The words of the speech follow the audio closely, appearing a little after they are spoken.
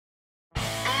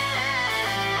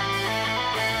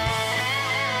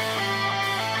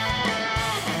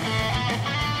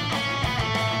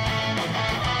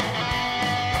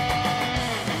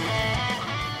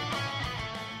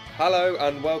Hello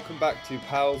and welcome back to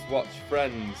Pals Watch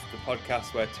Friends, the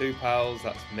podcast where two pals,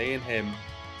 that's me and him,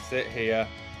 sit here,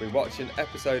 we watch an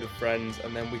episode of Friends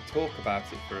and then we talk about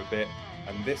it for a bit.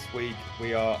 And this week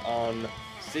we are on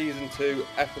Season 2,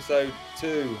 Episode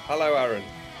 2. Hello Aaron.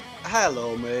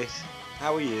 Hello mate,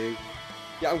 how are you?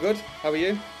 Yeah, I'm good. How are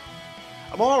you?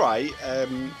 I'm alright.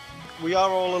 We are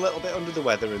all a little bit under the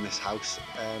weather in this house.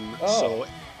 So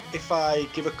if I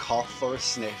give a cough or a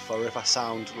sniff, or if I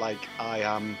sound like I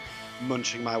am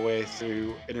munching my way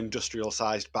through an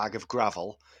industrial-sized bag of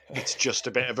gravel, it's just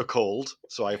a bit of a cold,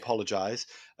 so I apologise.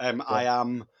 I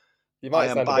am You might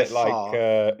sound a by bit like far.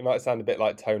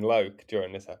 Tone Loc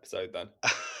during this episode then.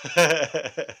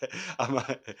 I'm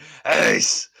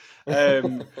Ace.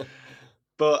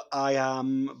 But I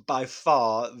am by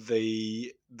far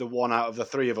the one out of the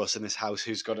three of us in this house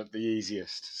who's got it the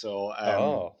easiest. So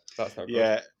That's not good.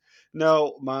 yeah,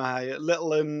 no, my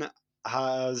little un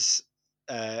has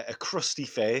a crusty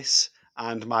face,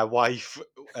 and my wife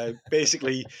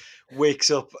basically wakes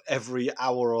up every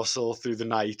hour or so through the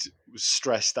night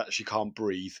stressed that she can't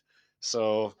breathe.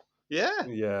 So yeah,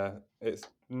 Yeah, it's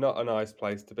not a nice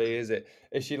place to be, is it?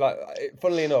 Is she like?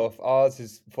 Funnily enough, ours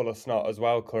is full of snot as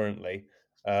well currently.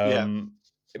 yeah,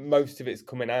 Most of it's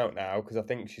coming out now because I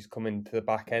think she's coming to the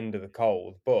back end of the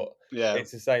cold. But yeah,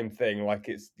 it's the same thing. Like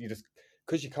you just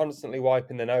because you're constantly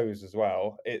wiping the nose as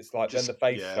well. It's like then just the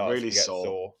face yeah, starts really to get sore.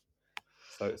 sore,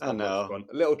 so it's I not much know, fun.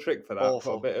 A little trick for that: put a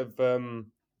awful. bit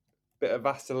of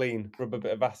Vaseline, rub a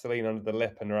bit of Vaseline under the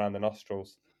lip and around the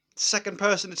nostrils. Second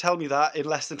person to tell me that in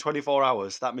less than 24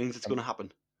 hours. That means it's Um, going to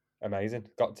happen. Amazing,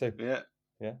 got to, Yeah.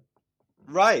 yeah.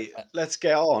 Right. Uh, Let's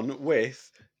get on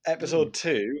with mm. episode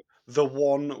 2, the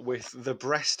one with the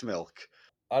breast milk.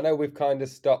 I know we've kind of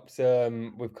stopped.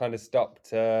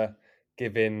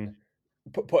 Giving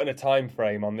putting a time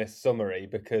frame on this summary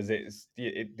because it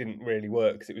didn't really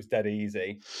work because it was dead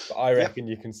easy. But I Yep. reckon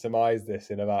you can surmise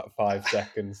this in about 5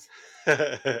 seconds.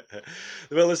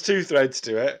 Well, there's two threads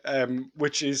to it,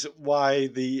 which is why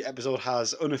the episode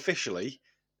has unofficially,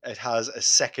 it has a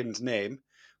second name,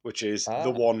 which is the Ah,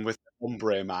 one with the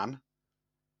ombre man.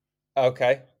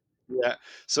 okay. Yeah.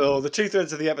 So the two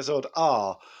thirds of the episode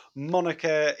are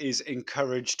Monica is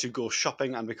encouraged to go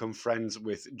shopping and become friends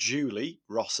with Julie,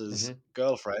 Ross's Hmm.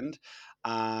 girlfriend,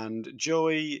 and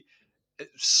Joey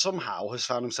somehow has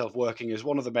found himself working as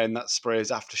one of the men that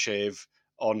sprays aftershave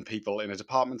on people in a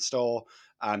department store,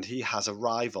 and he has a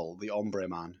rival, the Ombre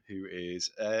Man, who is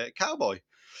a cowboy.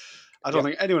 I don't Yep.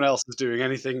 think anyone else is doing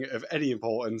anything of any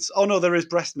importance. Oh no, there is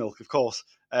breast milk, of course.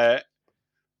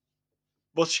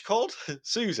 What's she called?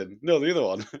 Susan? No, the other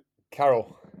one.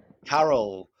 Carol.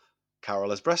 Carol.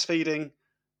 Carol is breastfeeding.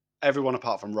 Everyone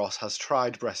apart from Ross has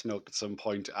tried breast milk at some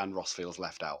point, and Ross feels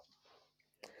left out.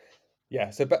 Yeah.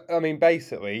 So, but I mean,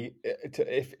 basically, if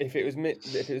it was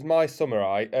if it was my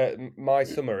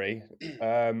summary,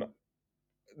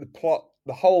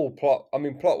 the whole plot. I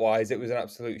mean, plot wise, it was an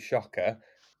absolute shocker.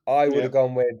 I would Yeah, have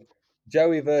gone with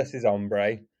Joey versus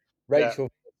Ombre, yeah, Rachel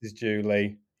versus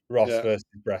Julie, Ross yeah. versus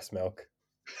breast milk.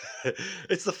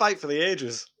 It's the fight for the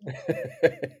ages. That's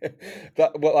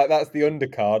the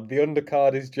undercard. The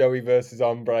undercard is Joey versus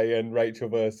Ombre and Rachel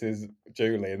versus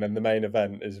Julie, and then the main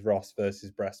event is Ross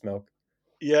versus breast milk.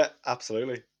 Yeah,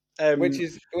 absolutely. Which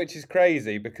is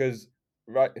crazy because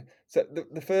right. So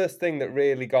the first thing that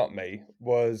really got me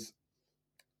was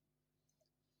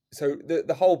so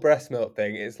the whole breast milk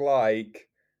thing is like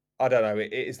I don't know,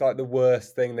 it's like the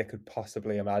worst thing they could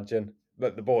possibly imagine.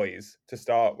 Like the boys to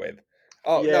start with.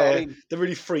 Oh no, I Yeah, mean they're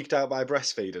really freaked out by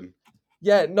breastfeeding.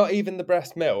 yeah, not even the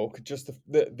breast milk, just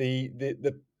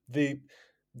the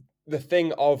the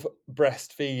thing of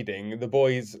breastfeeding. The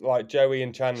boys like Joey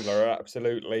and Chandler are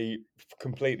absolutely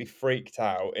completely freaked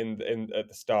out in at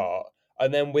the start,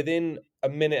 and then within a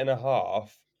minute and a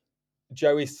half,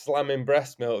 Joey's slamming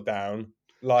breast milk down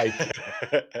like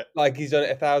he's done it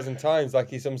 1,000 times, like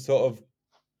he's some sort of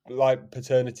like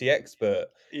paternity expert.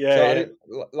 Yeah, So I yeah, didn't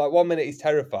like 1 minute he's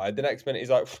terrified, the next minute he's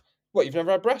like, "What? You've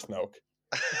never had breast milk?"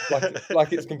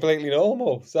 Like it's completely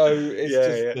normal. So it's yeah,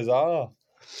 just yeah. bizarre.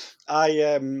 I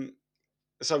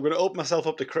So I'm going to open myself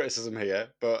up to criticism here,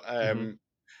 but Hmm.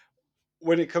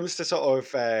 when it comes to sort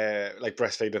of like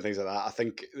breastfeeding and things like that, I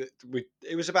think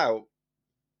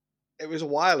it was a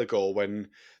while ago when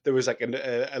there was like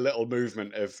a little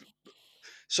movement of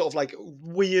sort of like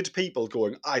weird people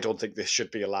going, I don't think this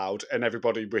should be allowed, and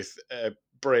everybody with a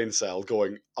brain cell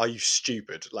going, are you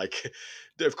stupid? Like,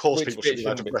 of course Which people should bit be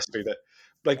allowed to shouldn't be? breastfeed it.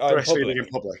 Like Oh, in breastfeeding in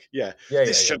public? public, yeah, Yeah,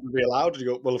 this yeah, yeah. shouldn't be allowed. And you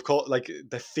go, well, of course, like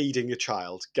they're feeding a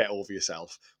child. Get over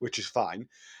yourself, which is fine.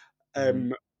 Hmm.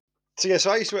 Um, so yeah,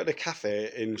 so I used to work at a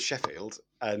cafe in Sheffield,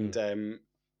 and Mm.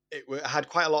 had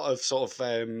quite a lot of sort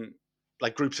of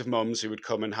like groups of mums who would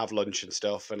come and have lunch and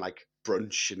stuff, and like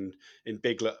brunch, and in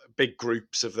big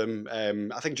groups of them.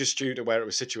 I think just due to where it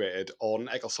was situated on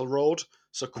Ecclesall Road,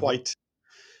 so quite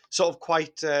sort of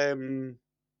quite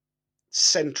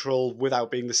central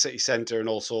without being the city centre, and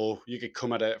also you could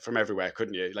come at it from everywhere,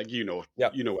 couldn't you? Like Yeah.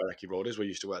 you know where Ecky Road is. We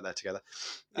used to work there together.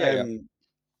 Yeah.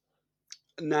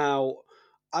 Now,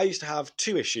 I used to have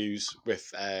two issues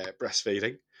with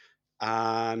breastfeeding,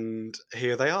 and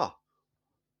here they are.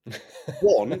 Yeah.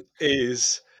 One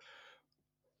is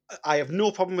I have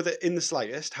no problem with it in the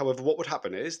slightest. However, what would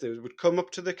happen is they would come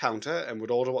up to the counter and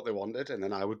would order what they wanted, and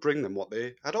then I would bring them what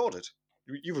they had ordered.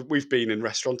 We've been in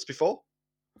restaurants before.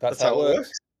 That's That's how it how it works.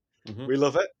 works. Hmm. We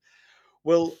love it.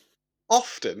 Well,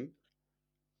 often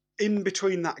in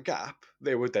between that gap,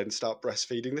 they would then start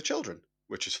breastfeeding the children,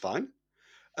 which is fine.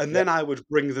 And then Yep. I would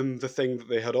bring them the thing that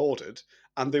they had ordered,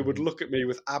 and they would Hmm. look at me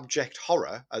with abject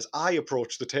horror as I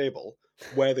approached the table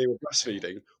where they were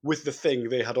breastfeeding with the thing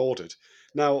they had ordered.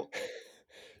 Now,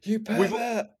 You we've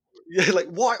pervert. yeah, like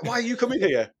why are you coming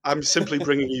here? I'm simply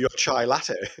bringing you your chai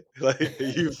latte. Like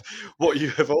what you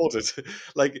have ordered.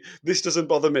 Like this doesn't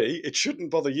bother me. It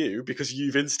shouldn't bother you because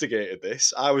you've instigated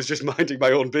this. I was just minding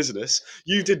my own business.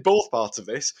 You did both parts of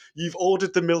this. You've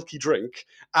ordered the milky drink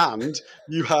and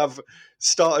you have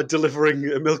started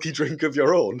delivering a milky drink of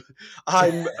your own.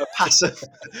 I'm a passive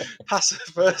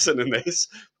person in this.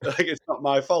 Like it's not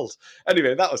my fault.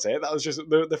 Anyway, that was it. That was just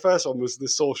the first one was the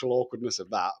social awkwardness of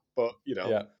that. But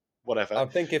Yeah. whatever. I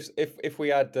think if we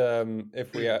had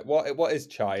what is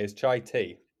chai? Is chai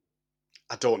tea?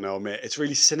 I don't know, mate. It's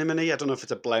really cinnamony. I don't know if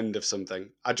it's a blend of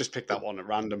something. I just picked that one at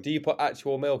random. Do you put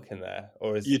actual milk in there,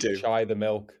 or You is do. chai the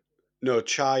milk? No,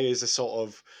 chai is a sort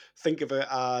of think of it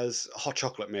as hot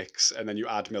chocolate mix, and then you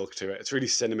add milk to it. It's really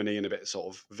cinnamony and a bit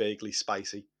sort of vaguely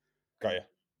spicy. Got you.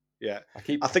 Yeah, I I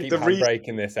keep I think keep the reason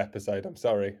handbraking this episode. I'm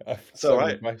sorry. I have it's all so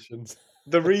many right. questions.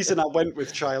 The reason I went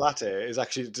with chai latte is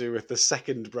actually to do with the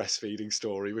second breastfeeding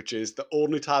story, which is the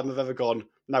only time I've ever gone.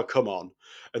 Now, come on,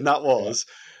 and that Yeah. was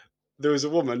there was a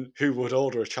woman who would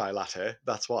order a chai latte.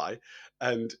 That's why,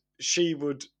 and she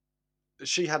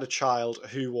had a child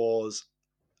who was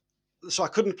so I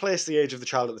couldn't place the age of the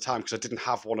child at the time because I didn't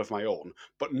have one of my own.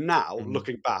 But now, Hmm.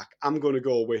 looking back, I'm going to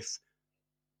go with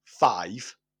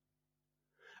 5.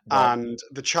 Right. And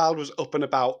the child was up and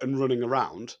about and running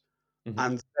around, Hmm.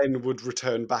 and then would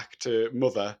return back to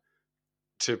mother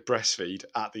to breastfeed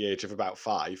at the age of about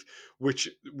 5, which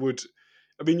would,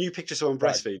 I mean, you picture someone That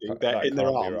breastfeeding, that can't be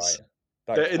right.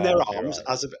 they're That in their can't be arms,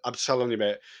 right. I'm telling you,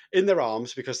 mate, in their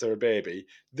arms because they're a baby.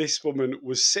 This woman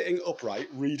was sitting upright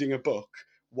reading a book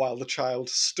while the child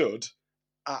stood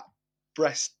at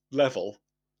breast level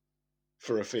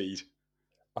for a feed.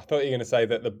 I thought you were going to say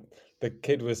that the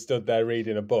kid was stood there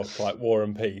reading a book like War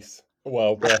and Peace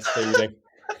while breastfeeding.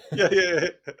 Yeah, yeah,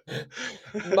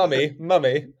 Mummy,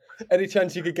 mummy, any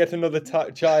chance you could get another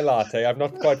chai latte? I've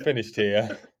not quite finished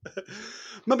here.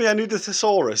 Mummy, I need a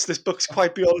thesaurus. This book's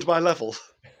quite beyond my level.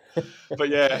 But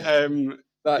yeah,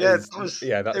 That yeah, is,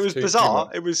 yeah, it that's was too bizarre.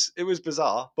 much. It was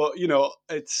bizarre, but you know,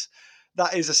 it's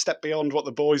that is a step beyond what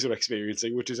the boys are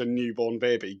experiencing, which is a newborn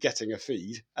baby getting a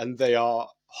feed, and they are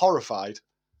horrified.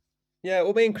 Yeah,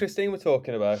 well, me and Christine were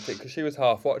talking about it because she was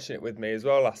half watching it with me as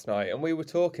well last night, and we were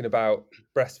talking about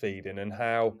breastfeeding and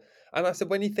how. And I said,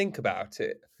 when you think about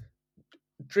it,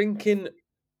 drinking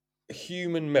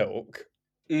human milk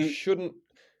Mm, shouldn't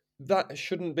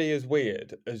shouldn't be as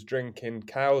weird as drinking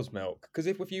cow's milk, because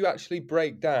if you actually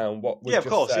break down what yeah, we've of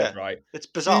just course, said, yeah, right, it's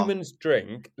bizarre.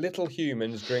 little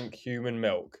humans drink human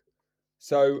milk,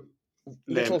 so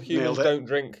little Nailed humans it. don't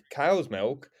drink cow's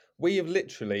milk. We have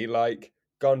literally like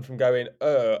gone from going,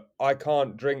 I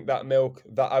can't drink that milk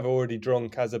that I've already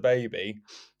drunk as a baby,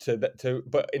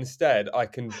 but instead I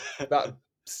can, that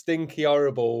stinky,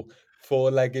 horrible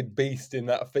four-legged beast in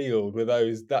that field with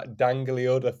that dangly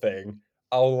udder thing.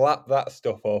 I'll lap that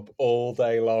stuff up all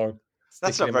day long,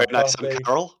 That's stick it not in very my nice on coffee,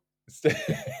 Carol. stick,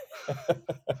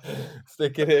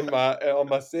 stick it in my on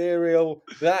my cereal.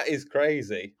 That is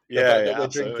crazy. The Yeah, fact that yeah, we're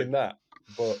absolutely. drinking that,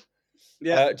 but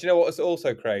Yeah, do you know what's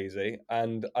also crazy?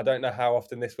 And I don't know how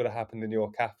often this would have happened in your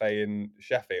cafe in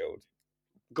Sheffield,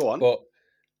 go on. but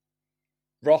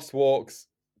Ross walks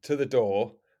into the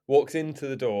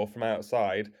door from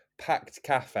outside, packed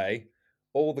cafe.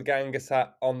 All the gang are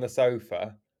sat on the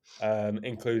sofa,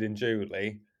 including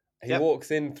Julie. He Yep.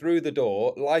 walks in through the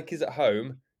door like he's at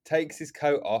home, takes his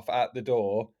coat off at the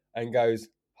door, and goes,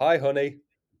 "Hi, honey,"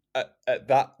 at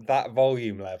that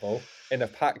volume level in a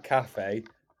packed cafe,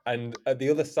 and at the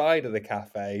other side of the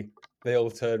cafe, they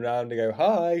all turn around and go,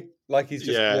 "Hi," like he's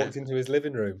just Yeah. walked into his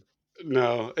living room.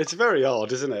 No, it's very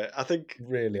odd, isn't it? I think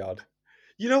Really odd.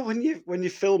 when you're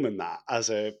filming that as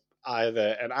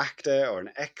either an actor or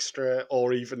an extra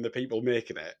or even the people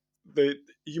making it,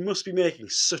 you must be making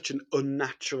such an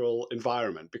unnatural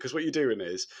environment because what you're doing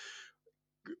is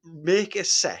make a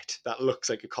set that looks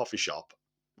like a coffee shop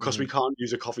because we Mhm, can't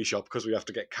use a coffee shop because we have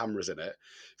to get cameras in it.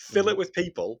 Fill mhm. it with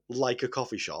people like a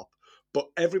coffee shop, but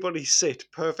everybody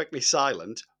sit perfectly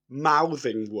silent,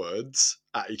 mouthing words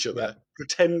at each Yeah. other,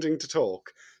 pretending to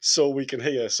talk so we can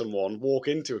hear someone walk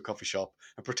into a coffee shop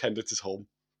and pretend it's his home.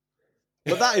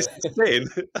 But that is insane.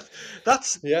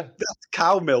 that's Yeah. that's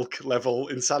cow milk level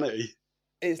insanity.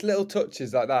 It's little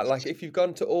touches like that, like, if you've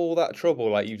gone to all that trouble,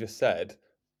 like you just said,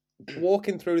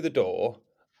 walking through the door,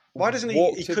 Why doesn't he?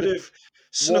 walk He to could the have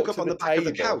snuck walk up to on the the back of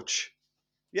the table. couch.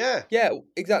 Yeah. Yeah,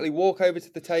 exactly, walk over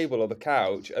to the table or the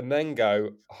couch and then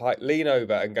go, "Hi," lean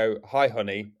over and go, "Hi,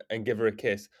 honey," and give her a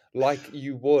kiss, like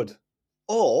you would.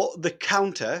 Or the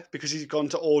counter, because he's gone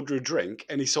to order a drink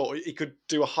and he could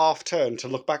do a half turn to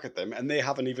look back at them and they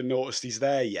haven't even noticed he's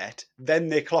there yet. Then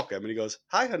they clock him and he goes,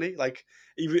 "Hi, honey," like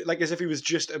as if he was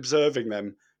just observing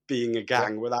them being a Yeah.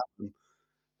 gang without them.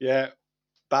 Yeah,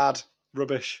 bad,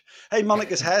 rubbish. Hey,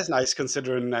 Monica's hair's nice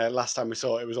considering last time we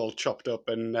saw it was all chopped up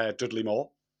and Dudley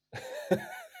Moore,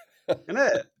 isn't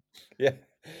it? Yeah.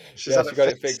 She's Yeah, had she it got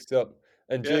it fixed. fixed up,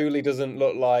 and Yeah. Julie doesn't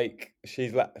look like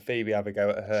she's let Phoebe have a go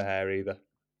at her hair either.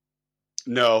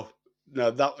 No, no,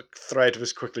 that thread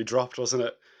was quickly dropped, wasn't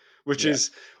it? Which Yeah.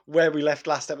 is where we left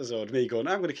last episode. Me going,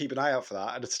 I'm going to keep an eye out for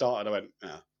that. And it started. I went,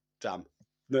 oh, damn,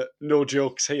 no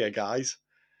jokes here, guys.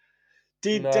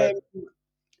 Did No. um,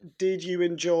 did you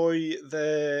enjoy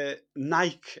the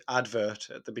Nike advert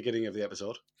at the beginning of the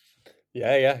episode?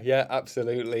 Yeah, yeah, yeah,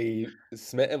 absolutely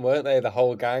smitten, weren't they? The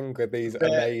whole gang with these There,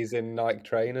 amazing Nike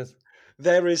trainers.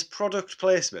 there is product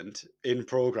placement in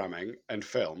programming and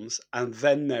films, and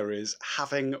then there is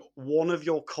having one of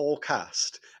your core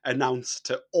cast announce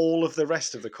to all of the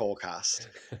rest of the core cast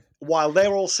while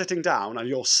they're all sitting down and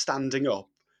you're standing up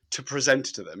to present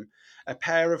to them a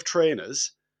pair of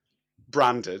trainers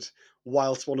branded,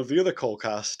 whilst one of the other core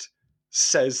cast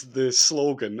says the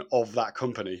slogan of that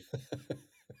company.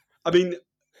 I mean,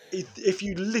 if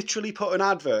you literally put an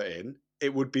advert in,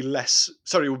 it would be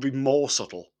it would be more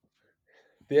subtle.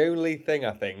 The only thing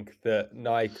I think that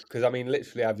Nike, because I mean,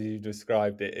 literally, as you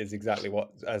described it, is exactly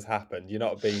what has happened. You're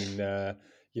not I, being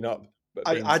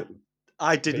I,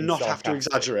 I did being not have to sarcastic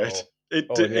exaggerate.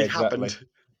 yeah, It exactly. happened.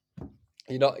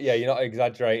 You're not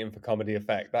exaggerating for comedy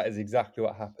effect. That is exactly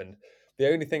what happened.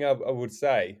 The only thing I would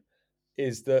say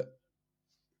is that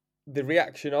the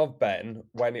reaction of Ben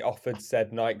when he offered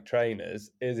said Nike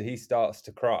trainers is he starts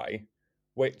to cry,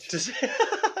 which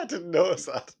I didn't notice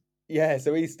that. yeah,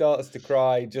 so he starts to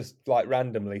cry just like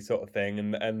randomly, sort of thing,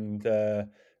 and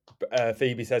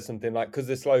Phoebe says something like, because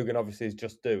the slogan obviously is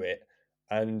 "just do it,"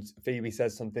 and Phoebe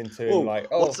says something to him Oh, like,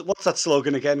 what's "Oh, what's that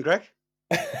slogan again, Greg?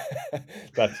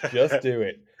 that's just do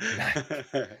it."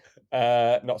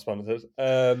 Nike, not sponsored.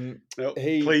 No,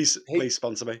 He please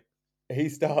sponsor me. he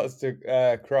starts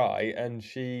to cry, and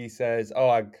she says, "Oh,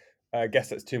 I guess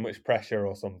that's too much pressure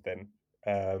or something."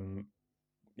 Um,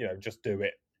 just do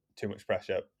it. Too much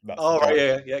pressure. That's the All right,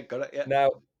 quote. yeah, got it, Now,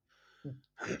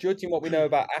 judging what we know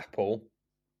about Apple,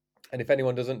 and if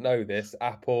anyone doesn't know this,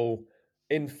 Apple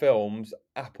in films,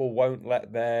 Apple won't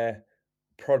let their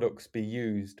products be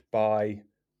used by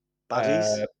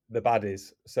Baddies, the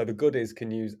baddies. So the goodies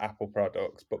can use Apple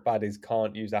products, but baddies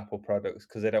can't use Apple products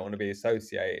because they don't want to be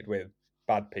associated with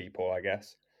bad people, I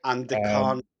guess. and they Um,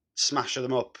 can't smash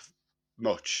them up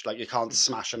much. Like you can't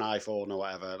smash an iPhone or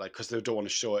whatever, like because they don't want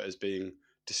to show it as being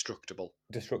destructible.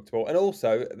 Destructible, and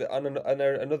also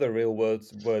another real world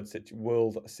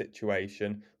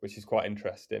situation, which is quite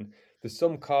interesting. There's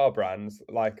some car brands,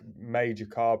 like major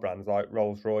car brands, like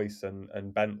Rolls Royce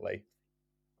and Bentley,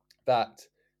 that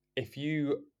if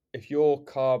your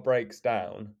car breaks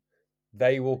down,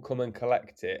 they will come and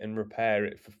collect it and repair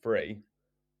it for free,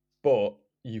 but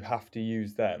you have to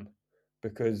use them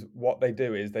because what they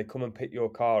do is they come and pick your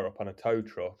car up on a tow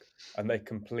truck and they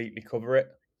completely cover it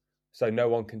so no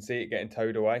one can see it getting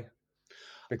towed away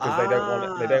because they Ah,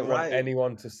 don't want right,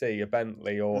 anyone to see a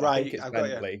Bentley, or I think right. it's I've got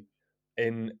you. Bentley,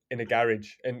 in a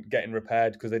garage and getting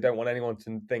repaired because they don't want anyone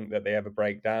to think that they ever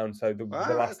break down. So the Ah,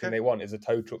 last thing okay. they want is a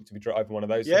tow truck to be driving one of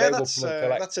those. So Yeah, they will come and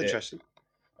collect that's it interesting.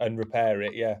 and repair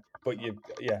it. Yeah, but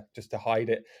just to hide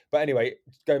it. But anyway,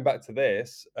 going back to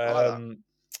this, I like that.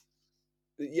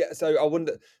 yeah. So I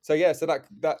wonder. So yeah. So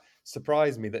that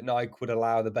surprised me that Nike would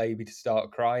allow the baby to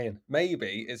start crying.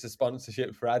 Maybe it's a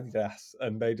sponsorship for Adidas,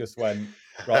 and they just went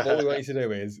right. What we want you to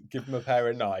do is give them a pair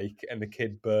of Nike, and the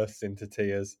kid bursts into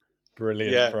tears.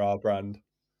 Brilliant Yeah. for our brand.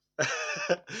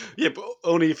 Yeah, but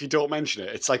only if you don't mention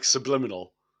it. It's like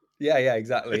subliminal. Yeah,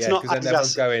 exactly. It's Yeah, not because then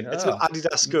everyone's Adidas. going, It's not oh,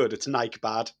 Adidas good. It's Nike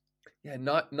bad. yeah,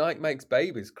 Nike makes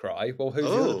babies cry. Well, who's the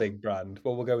other Oh, big brand?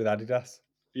 Well, we'll go with Adidas.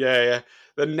 yeah.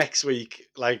 Then next week,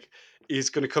 like he's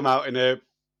going to come out in a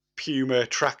Puma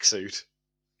tracksuit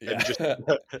and just Yeah,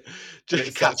 and it just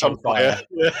sets catch on on fire. fire.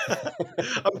 Yeah.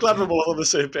 I'm glad we're all on the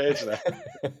same page there.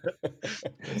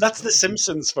 That's The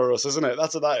Simpsons for us, isn't it?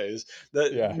 That's what that is.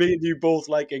 That Yeah. me and you both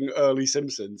liking early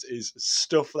Simpsons is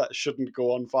stuff that shouldn't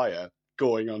go on fire,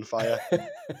 going on fire.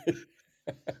 It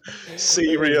is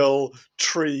Cereal,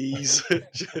 trees.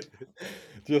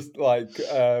 just like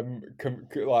like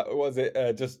what was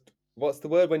it? Just what's the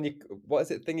word when you what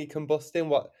is it? Thingy combusting?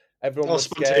 What everyone Or was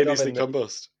scared of spontaneously in the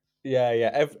combust.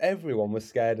 everyone was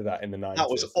scared of that in the That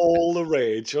was 90s. all the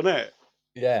rage, wasn't it?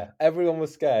 Yeah, everyone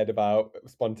was scared about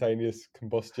spontaneous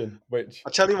combustion, which I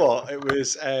tell you what, it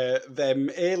was them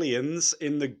aliens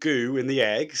in the goo in the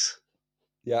eggs.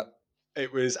 yeah,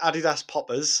 It was Adidas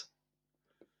poppers.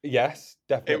 yes,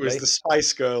 It was the definitely.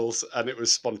 Spice Girls, and it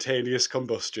was spontaneous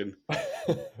combustion.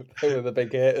 They were the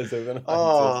big haters of the 90s.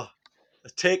 Oh,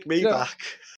 take Do me you know? back.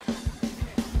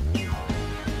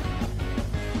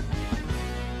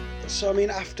 So I mean,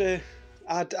 after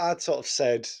I'd sort of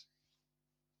said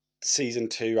season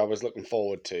 2 I was looking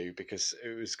forward to because it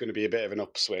was going to be a bit of an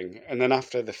upswing, and then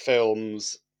after the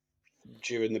films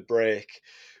during the break,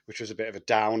 which was a bit of a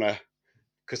downer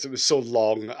because it was so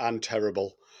long and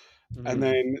terrible, and Mm.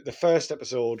 then the first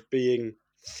episode being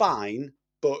fine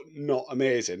but not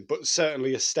amazing, but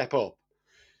certainly a step up.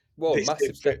 Well, This did massive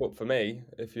fit, step up for me.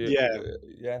 If you, yeah.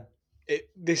 yeah,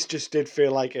 This just did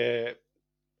feel like a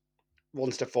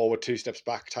one step forward, two steps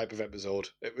back type of episode.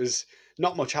 It was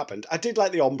not much happened. I did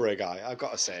like the ombre guy. I've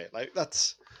got to say, like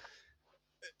that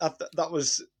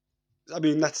was. I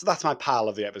mean, that's my pal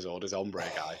of the episode is ombre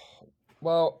guy.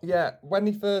 well, yeah. When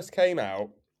he first came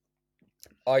out,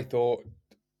 I thought,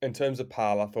 in terms of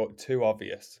Pal, I thought too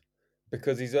obvious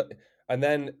because and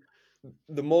then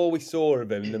the more we saw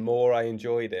of him, the more I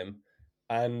enjoyed him,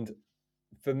 and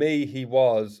for me, he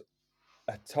was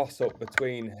a toss up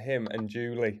between him and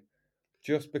Julie,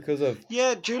 just because of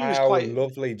Yeah, Julie was how quite.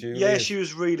 lovely Julie Yeah, is. she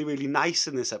was really nice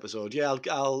in this episode. Yeah,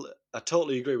 I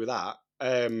totally agree with that.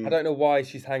 I don't know why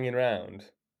she's hanging around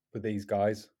with these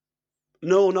guys.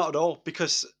 No, not at all.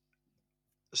 Because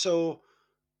so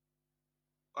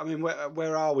I mean,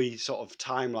 where are we sort of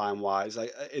timeline wise?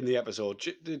 Like in the episode,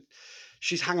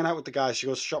 she's hanging out with the guys. She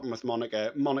goes shopping with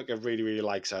Monica. Monica really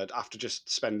likes her after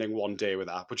just spending one day with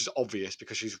her, which is obvious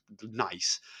because she's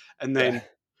nice. And Yeah, then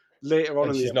later on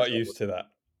and in the she's not episode, used to that.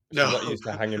 She's no, not used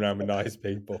to hanging around with nice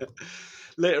people.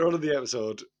 later on in the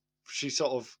episode, she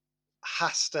sort of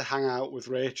has to hang out with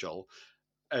Rachel,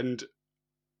 and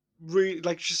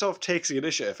like she sort of takes the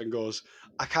initiative and goes,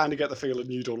 "I kind of get the feeling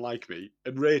you don't like me,"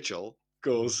 and Rachel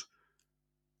goes,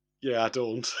 "Yeah, I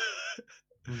don't."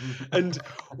 And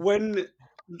when,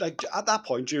 like, at that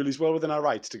point, Julie's well within her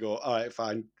rights to go, all right,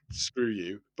 fine, screw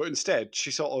you. But instead, she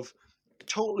sort of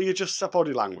totally adjusts her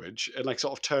body language and, like,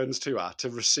 sort of turns to her to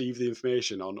receive the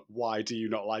information on why do you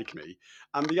not like me?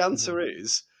 And the answer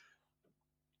is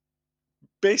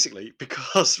basically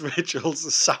because Rachel's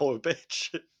a sour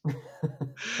bitch.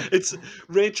 It's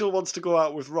Rachel wants to go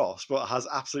out with Ross, but has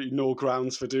absolutely no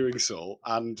grounds for doing so.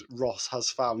 And Ross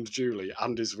has found Julie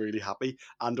and is really happy.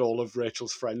 And all of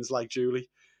Rachel's friends like Julie.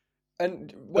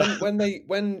 And when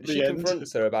she The end.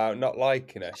 confronts her about not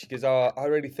liking her, she goes, "Oh, I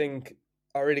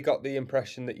really got the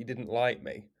impression that you didn't like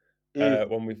me." Mm,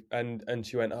 When we and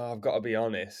she went, "Oh, I've got to be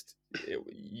honest,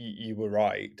 you were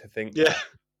right to think yeah. that."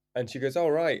 And she goes,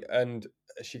 "All right," and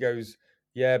she goes,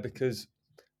 "Yeah, because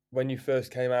when you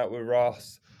first came out with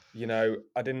Ross,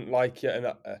 I didn't like you, and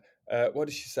what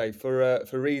did she say? For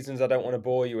reasons I don't want to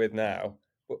bore you with now."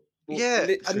 But Yeah, and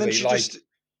then literally, she like just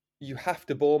you have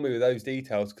to bore me with those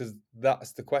details because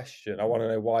that's the question. I want to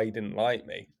know why you didn't like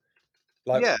me.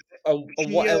 Like, yeah, and she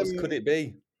what else could it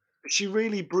be? she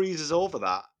really breezes over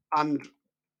that, and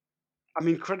I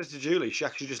mean, credit to Julie, she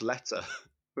actually just lets her,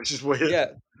 which is weird.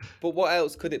 Yeah, but what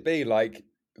else could it be? Like,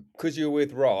 because you're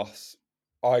with Ross,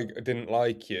 I didn't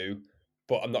like you,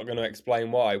 but I'm not going to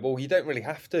explain why. Well, you don't really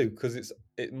have to because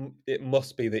it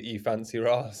must be that you fancy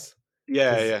Ross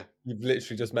Yeah, because yeah, you've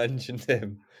literally just mentioned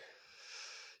him.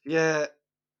 yeah.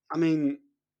 I mean,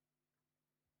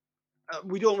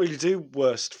 we don't really do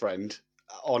worst friend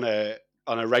on a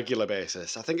regular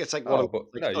basis. I think it's like one of Oh, but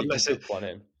like no, you can unless it chuck one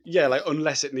in. yeah, like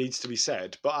unless it needs to be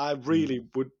said. But I Mm. really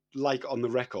would like on the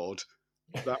record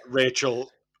that Rachel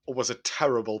was a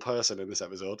terrible person in this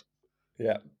episode.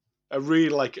 Yeah, A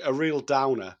real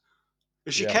downer.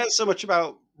 If she yeah. cares so much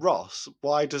about Ross,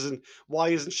 why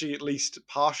isn't she at least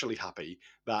partially happy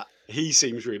that he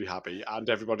seems really happy and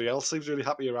everybody else seems really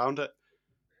happy around it?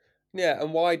 Yeah,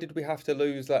 and why did we have to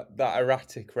lose that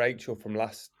erratic Rachel from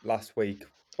last week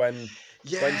when she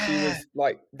Yeah, was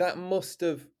like that must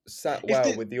have sat if well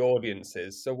they, with the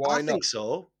audiences. So I why not think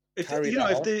so. If they, carry that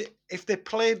if on? they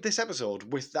played this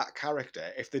episode with that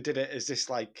character, if they did it as this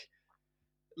like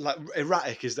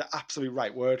erratic is the absolute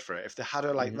right word for it. If they had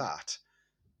her like Hmm. that,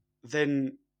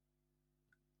 then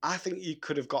I think you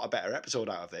could have got a better episode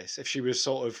out of this if she was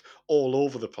sort of all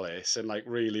over the place and like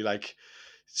really like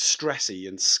stressy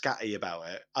and scatty about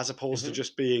it, as opposed to Hmm.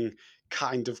 just being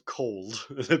kind of cold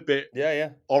and a bit Yeah, yeah,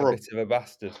 a horrible. bit of a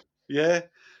bastard. Yeah,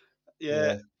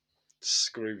 yeah. Yeah.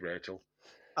 Screw Rachel.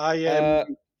 I Uh,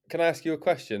 can I ask you a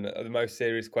question? The most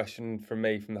serious question from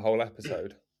me from the whole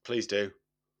episode. please do.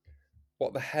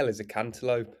 What the hell is a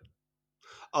cantaloupe?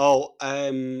 Oh,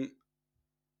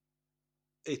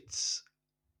 it's.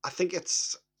 I think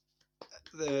it's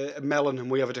the a melon,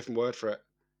 and we have a different word for it.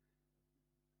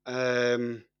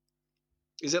 Um,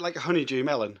 is it like a honeydew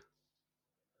melon?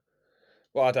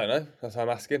 Well, I don't know. That's what I'm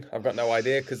asking. I've got no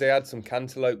idea because they had some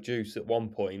cantaloupe juice at one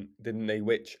point, didn't they?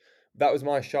 Which that was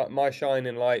my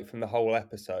shining light from the whole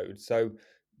episode. So,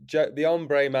 the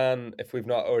ombre man, if we've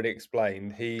not already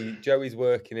explained, Joey's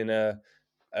working in a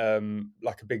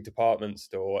like a big department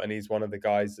store, and he's one of the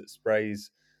guys that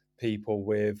sprays people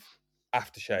with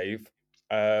aftershave.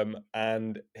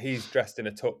 And he's dressed in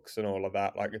a tux and all of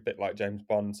that, like a bit like James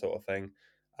Bond sort of thing.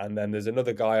 And then there's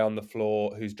another guy on the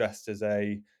floor who's dressed as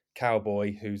a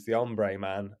cowboy, who's the ombre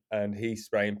man, and he's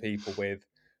spraying people with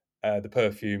the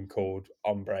perfume called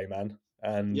Ombre Man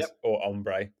and Yep, or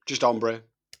Ombre, just ombre.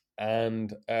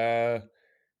 and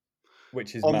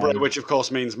which is Ombre, man. which of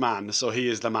course means man, so he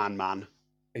is the man.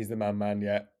 He's the man,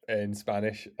 yeah, in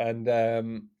Spanish, and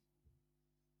then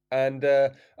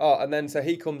so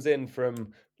he comes in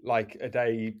from like a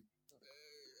day.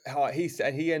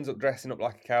 He ends up dressing up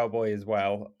like a cowboy as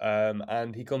well,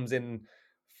 and he comes in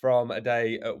from a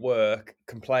day at work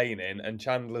complaining, and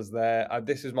Chandler's there.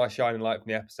 This is my shining light from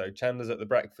the episode. Chandler's at the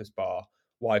breakfast bar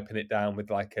wiping it down with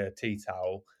like a tea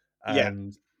towel, Yeah,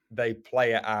 and they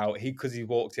play it out. Because he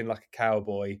walked in like a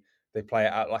cowboy, they play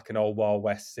it out like an old Wild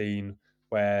West scene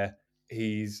where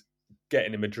he's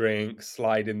getting him a drink,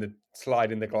 sliding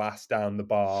the glass down the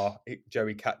bar.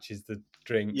 Joey catches the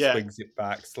drink, yeah, swigs it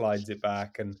back, slides it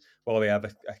back, and while they have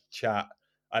a chat.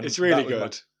 And it's really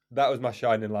good. that was my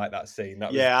shining light. That scene,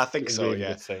 that was Yeah, I think a so. really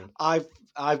Yeah, good scene.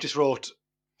 I've just wrote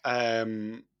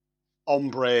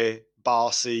ombre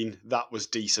bar scene that was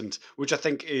decent, which I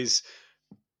think is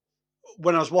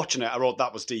when I was watching it, I wrote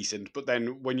that was decent. But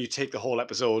then when you take the whole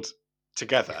episode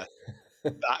together,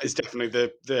 that is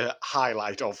definitely the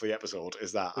highlight of the episode.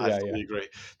 Is that I Yeah, yeah. fully agree.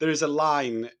 There is a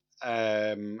line.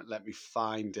 Let me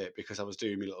find it because I was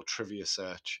doing my little trivia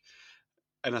search,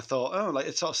 and I thought, oh, like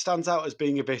it sort of stands out as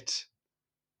being a bit.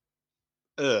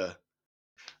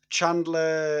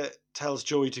 Chandler tells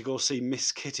Joey to go see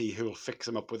Miss Kitty, who will fix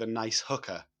him up with a nice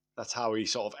hooker. That's how he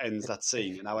sort of ends that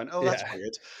scene. And I went, oh, that's Yeah,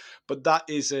 weird. But that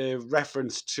is a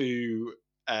reference to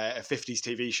a 50s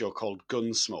TV show called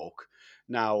Gunsmoke.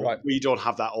 Now, right. we don't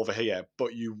have that over here,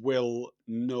 but you will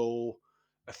know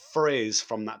a phrase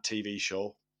from that TV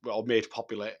show, or made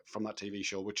popular from that TV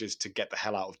show, which is to get the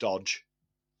hell out of Dodge.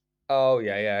 Oh,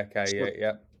 yeah, yeah. Okay, So yeah,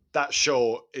 yeah. that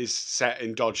show is set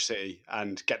in Dodge City,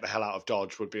 and get the hell out of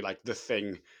Dodge would be like the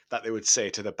thing that they would say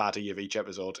to the baddie of each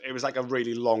episode. It was like a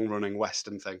really long running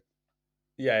Western thing.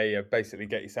 Yeah, yeah. Basically,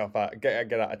 get yourself out,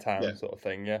 get out of Yeah. town, sort of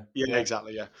thing. Yeah, Yeah, yeah.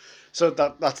 exactly. Yeah. So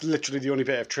that's literally the only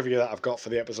bit of trivia that I've got for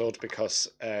the episode because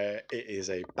it is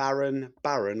a barren,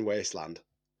 barren wasteland.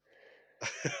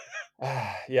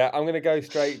 Yeah, I'm going to go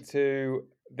straight to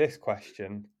this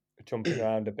question, jumping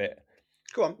around a bit.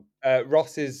 Go on.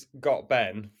 Ross has got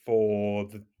Ben for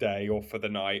the day or for the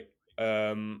night,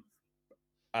 and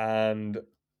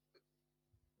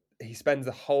he spends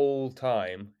the whole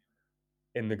time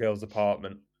in the girl's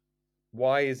apartment.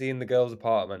 Why is he in the girl's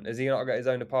apartment? Has he not got his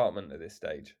own apartment at this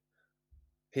stage?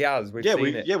 He has. We've Yeah,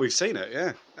 seen it. we've seen it.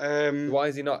 Yeah. Why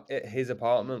is he not at his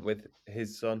apartment with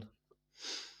his son?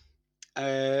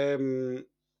 Um,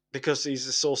 because he's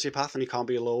a sociopath and he can't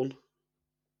be alone.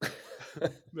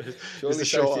 Is Surely the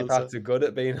short answer. sociopaths are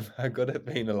good at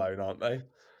being alone, aren't they?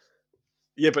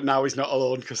 Yeah, but now he's not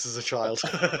alone because there's a child.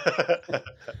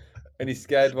 And he's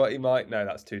scared what he might. No,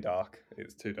 that's too dark.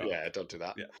 It's too Yeah, dark. don't do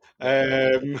that. Yeah, yeah, don't do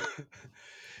that. Um,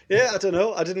 yeah, I don't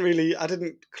know. I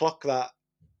didn't clock that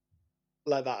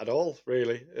like that at all.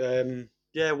 Really.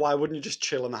 Yeah, why wouldn't you just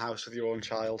chill in the house with your own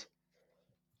child?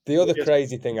 The other Yes.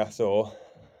 crazy thing I saw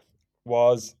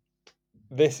was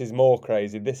this is more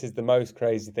crazy. This is the most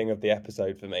crazy thing of the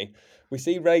episode for me. We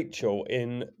see Rachel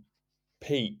in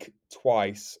peak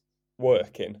twice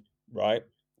working, right?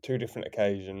 Two different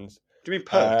occasions. Do you mean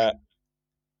perk? Uh,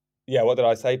 yeah, what did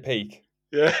I say? Peak.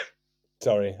 Yeah.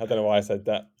 Sorry, I don't know why I said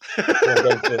that.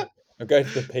 Well, I'm going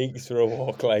to the peaks for a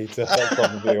walk later. That's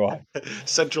probably why.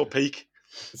 Central Peak.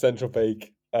 Central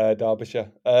Peak,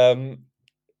 Derbyshire.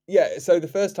 Yeah, so the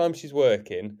first time she's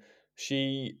working,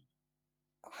 she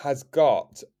has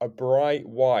got a bright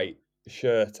white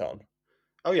shirt on,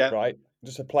 Oh yeah. right?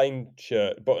 Just a plain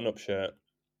shirt, button-up shirt.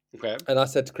 Okay. And I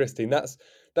said to Christine, that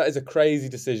is a crazy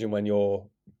decision when you're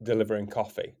delivering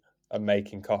coffee and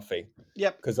making coffee.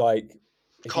 Yep. Because like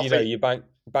if Coffee. you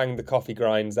bang the coffee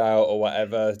grinds out or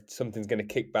whatever, something's gonna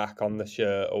kick back on the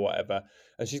shirt or whatever.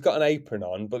 And she's got an apron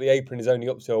on, but the apron is only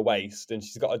up to her waist and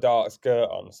she's got a dark skirt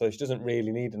on, so she doesn't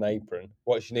really need an apron.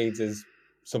 What she needs is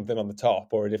something on the top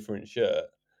or a different shirt.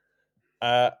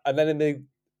 And then in the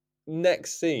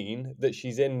next scene that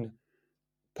she's in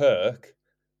Perk,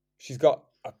 she's got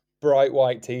a bright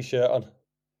white t-shirt on.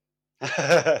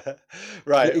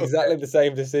 Right. Exactly the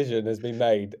same decision has been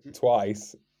made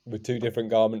twice with two different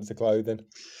garments of clothing.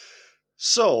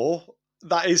 So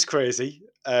that is crazy.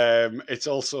 It's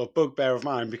also a bugbear of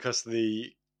mine because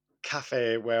the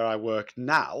cafe where I work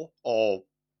now, or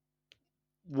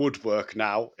would work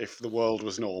now if the world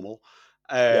was normal.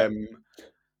 Yeah.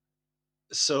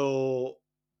 So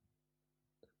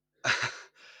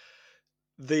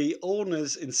the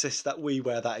owners insist that we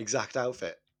wear that exact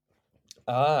outfit.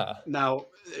 Ah. Now,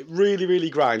 it really, really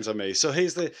grinds on me. So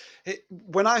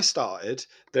when I started,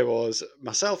 there was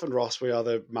myself and Ross, we are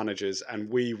the managers,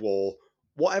 and we wore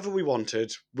whatever we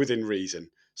wanted within reason.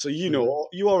 So you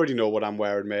already know what I'm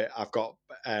wearing, mate. I've got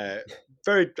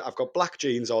black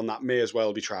jeans on that may as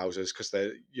well be trousers because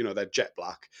they're jet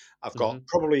black. I've got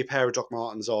probably a pair of Doc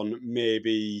Martens on,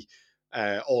 maybe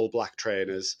all black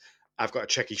trainers. I've got a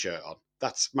checky shirt on.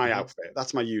 That's my outfit.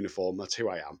 That's my uniform. That's who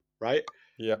I am, right?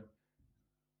 Yeah.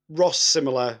 Ross,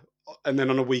 similar. And then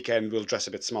on a weekend, we'll dress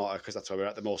a bit smarter because that's where we're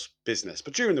at the most business.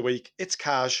 But during the week, it's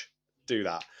cash. Do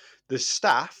that. The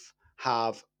staff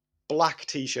have black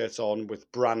t-shirts on with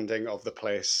branding of the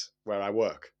place where I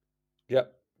work.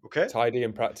 Yep. Okay. Tidy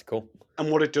and practical.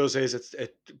 And what it does is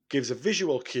it gives a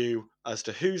visual cue as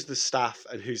to who's the staff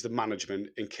and who's the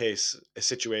management in case a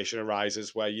situation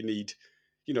arises where you need,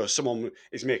 someone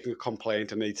is making a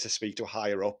complaint and needs to speak to a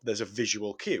higher up. There's a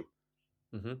visual cue.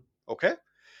 Okay.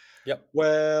 Yep.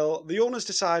 Well, the owners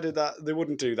decided that they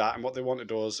wouldn't do that, and what they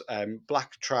wanted was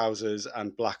black trousers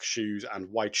and black shoes and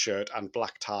white shirt and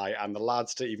black tie, and the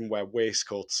lads to even wear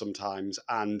waistcoats sometimes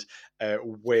and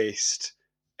waist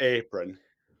apron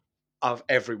of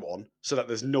everyone, so that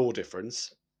there's no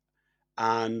difference.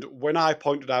 And when I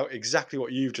pointed out exactly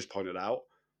what you've just pointed out,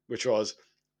 which was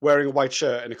wearing a white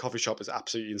shirt in a coffee shop is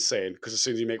absolutely insane because as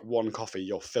soon as you make one coffee,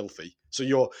 you're filthy. So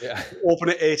you're open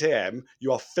at 8 a.m.,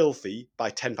 you are filthy by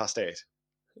 10 past 8.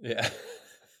 Yeah.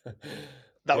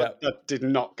 That did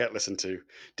not get listened to.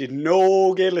 Did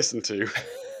no get listened to.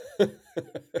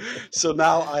 So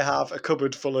now I have a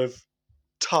cupboard full of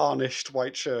tarnished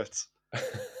white shirts.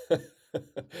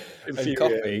 And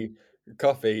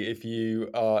coffee,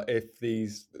 if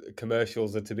these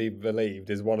commercials are to be believed,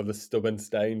 is one of the stubborn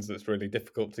stains that's really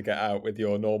difficult to get out with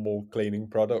your normal cleaning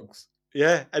products.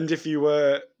 Yeah, and if you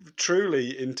were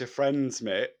truly into Friends,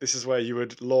 mate, this is where you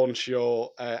would launch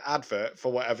your advert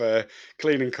for whatever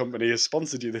cleaning company has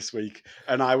sponsored you this week,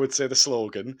 and I would say the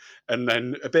slogan, and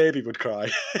then a baby would cry.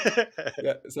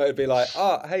 Yeah, so it'd be like,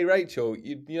 hey Rachel,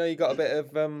 you got a bit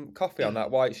of coffee on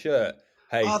that white shirt.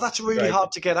 Hey, oh, that's really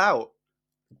hard to get out.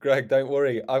 Greg, don't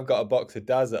worry, I've got a box of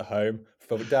Daz at home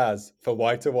for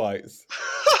whiter whites.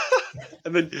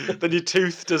 And then your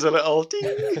tooth does a little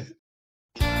ding.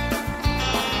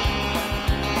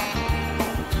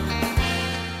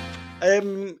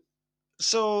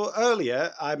 So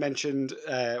earlier I mentioned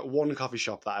one coffee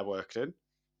shop that I worked in,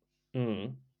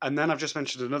 and then I've just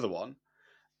mentioned another one.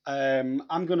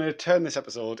 I'm going to turn this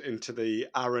episode into the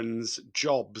Aaron's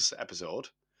Jobs episode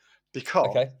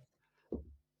because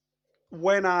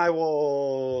when I'm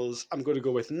going to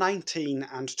go with 19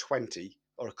 and 20,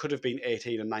 or it could have been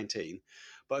 18 and 19,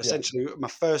 but essentially my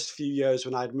first few years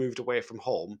when I'd moved away from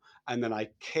home and then I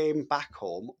came back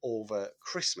home over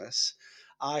Christmas,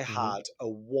 I had a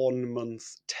 1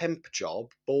 month temp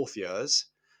job both years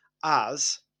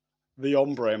as the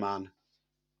Ombre Man.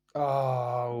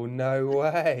 Oh, no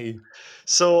way.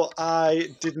 So I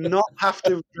did not have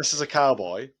to dress as a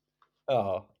cowboy.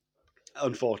 Oh.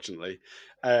 Unfortunately.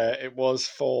 It was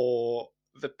for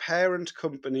the parent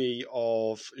company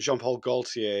of Jean-Paul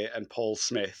Gaultier and Paul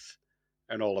Smith.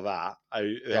 and all of that.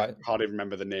 I Right. can't even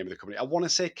remember the name of the company. I want to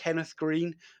say Kenneth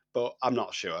Green, but I'm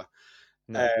not sure.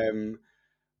 No. Um,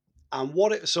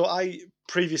 and so I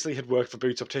previously had worked for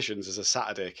Boots Opticians as a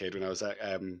Saturday kid when I was at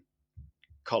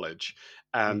college,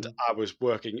 and Mhm. I was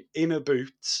working in a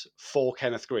Boots for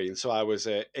Kenneth Green. So I was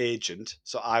an agent.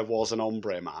 So I was an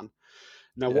ombre man.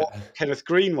 Now, what Yeah. Kenneth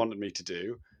Green wanted me to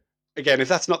do, again, if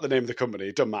that's not the name of the company,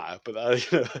 it doesn't matter. But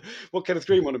what Kenneth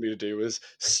Green wanted me to do was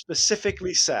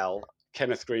specifically sell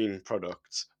Kenneth Green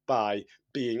products by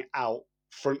being out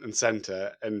front and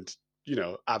center and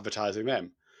advertising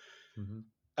them. Mhm.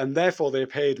 And therefore, they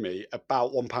paid me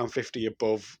about £1.50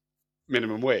 above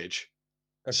minimum wage.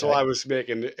 So I Okay. was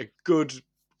making a good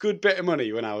bit of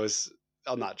money when I was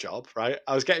on that job. Right,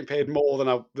 I was getting paid more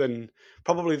than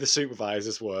probably the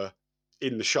supervisors were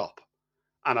in the shop,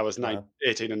 and I was Wow.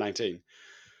 18 and 19.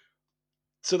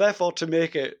 So therefore, to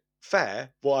make it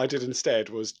fair, what I did instead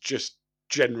was just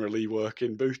generally work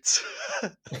in Boots.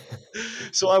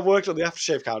 So I worked on the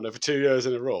aftershave counter for 2 years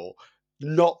in a row,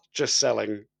 not just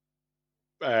selling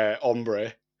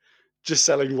ombre, just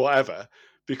selling whatever,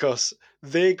 because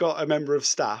they got a member of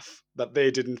staff that they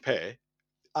didn't pay.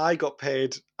 I got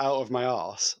paid out of my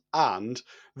arse, and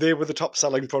they were the top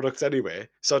selling product anyway,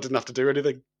 so I didn't have to do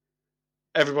anything.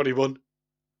 Everybody won.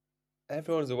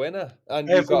 Everyone's a winner, and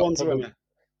you got Everyone's a probably, winner.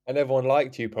 and everyone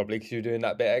liked you probably because you're doing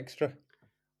that bit extra.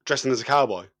 Dressing as a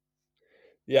cowboy.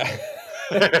 Yeah.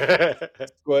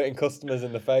 Squirting customers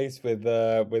in the face with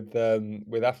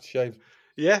aftershave.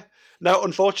 Yeah. Now,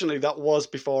 unfortunately, that was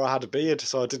before I had a beard,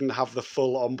 so I didn't have the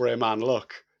full ombre man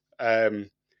look. Um,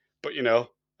 but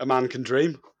a man can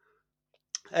dream.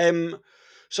 Um,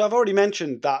 so I've already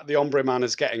mentioned that the ombre man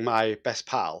is getting my best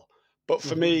pal, but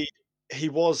for Mhm. me, he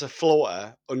was a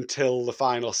floater until the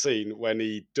final scene when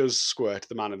he does squirt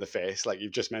the man in the face, like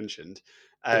you've just mentioned,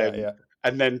 Yeah, um, yeah,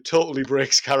 and then totally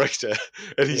breaks character,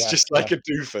 and he's yeah, just yeah. like a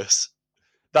doofus.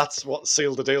 That's what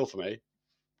sealed the deal for me.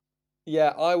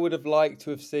 Yeah, I would have liked to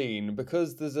have seen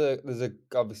because there's a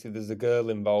obviously there's a girl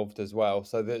involved as well,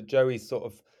 so that Joey's sort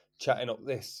of chatting up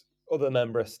this other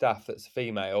member of staff that's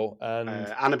female, and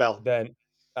Annabelle. then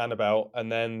Annabelle,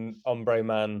 and then Ombre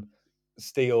Man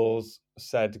steals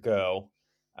said girl.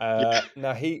 Yeah,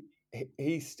 Now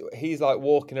he's like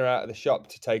walking her out of the shop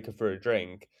to take her for a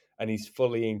drink, and he's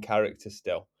fully in character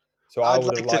still. So I I'd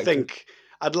would have like to liked to. think.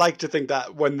 I'd like to think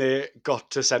that when they got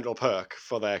to Central Perk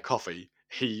for their coffee,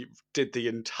 he did the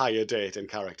entire date in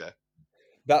character.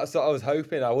 That's what I was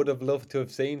hoping. I would have loved to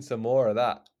have seen some more of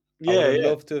that. I would Yeah, have yeah.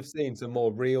 loved to have seen some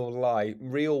more real life,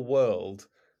 real world,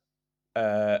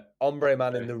 Ombre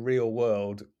Man in the real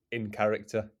world in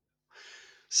character.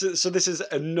 So this is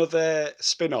another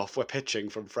spin-off we're pitching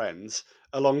from Friends,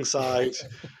 alongside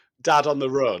Dad on the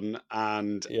Run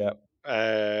and Yeah.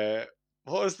 uh,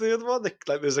 what was the other one?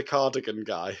 There's a cardigan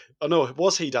guy. Oh no,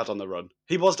 was he Dad on the Run?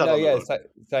 He was Dad No, on the yeah, Run.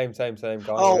 same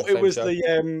guy. Oh, Yeah, it same was show.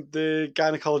 the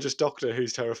gynecologist doctor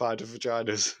who's terrified of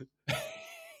vaginas.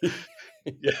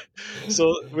 Yeah.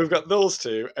 So we've got those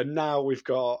two, and now we've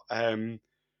got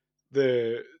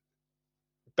the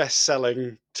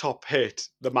best-selling top hit,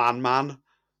 The Man Man,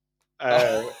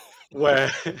 uh,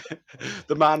 where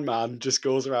the Man Man just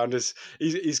goes around as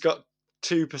he's got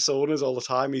two personas all the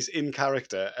time. He's in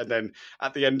character, and then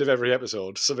at the end of every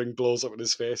episode, something blows up in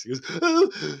his face. He goes, "Oh,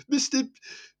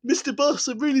 Mister Boss,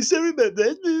 I'm really sorry about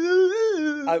that."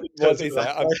 It What turns did he into say?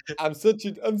 that guy. I'm such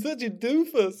a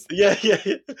doofus. Yeah, yeah,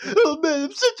 yeah. Oh man,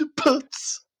 I'm such a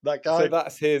putz. That So guy.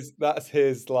 that's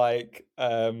his like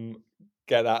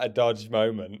get out of dodge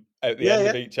moment at the Yeah, end yeah.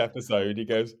 of each episode. He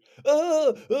goes,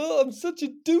 "Oh, I'm such a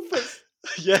doofus."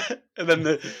 Yeah, and then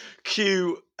the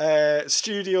cue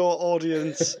studio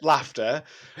audience laughter,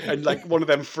 and like one of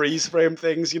them freeze frame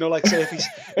things, like say if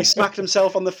he smacked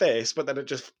himself on the face, but then it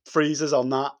just freezes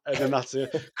on that, and then that's a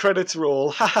credits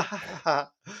roll, ha ha ha ha,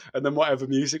 ha, and then whatever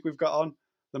music we've got on,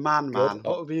 the Man Good. Man.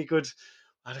 What would be a good?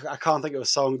 I can't think of a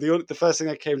song. The first thing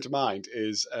that came to mind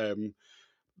is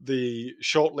the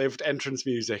short-lived entrance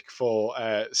music for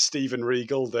Steven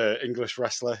Regal, the English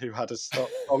wrestler who had a song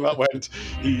that went,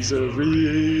 "He's a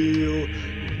real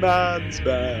man's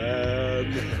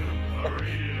man."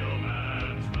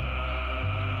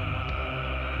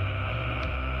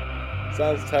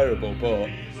 Sounds terrible, but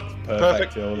it's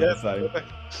Perfect. perfect all Yeah, the same.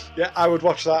 perfect. Yeah, I would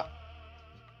watch that.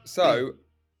 So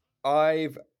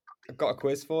I've got a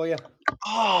quiz for you.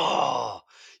 Oh,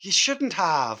 you shouldn't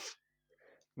have.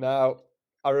 Now,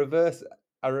 I reverse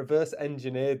I reverse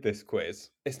engineered this quiz.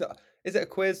 It's not Is it a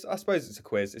quiz? I suppose it's a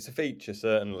quiz. It's a feature,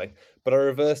 certainly. But I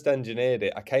reversed engineered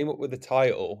it. I came up with a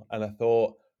title and I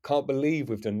thought, can't believe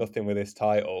we've done nothing with this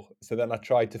title. So then I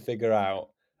tried to figure out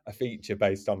a feature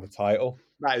based on the title.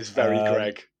 That is very Um,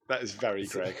 Greg. That is very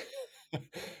so, Greg.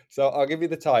 so I'll give you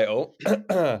the title.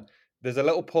 There's a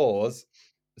little pause,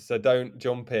 so don't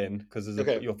jump in because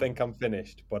Okay. you'll think I'm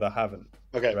finished, but I haven't.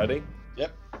 Okay. Ready?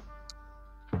 Yep.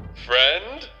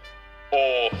 Friend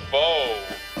or foe?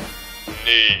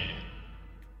 Knee.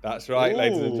 That's right,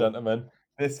 ladies and Ooh. gentlemen.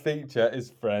 This feature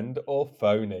is friend or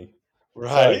phony.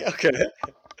 Right. So Okay.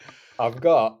 I've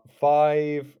got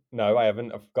 5. No, I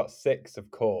haven't. I've got 6, of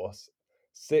course.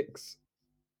 6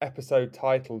 episode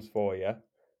titles for you,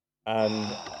 and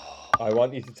I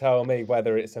want you to tell me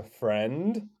whether it's a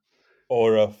friend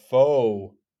or a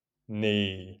foe.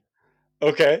 Knee.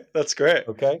 Okay, that's great.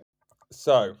 Okay.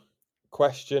 So,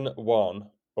 question 1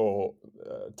 or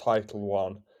title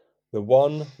 1, the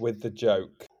one with the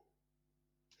joke.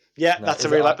 Yeah, Now, that's a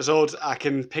real episode. I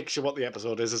can picture what the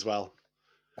episode is as well.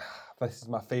 This is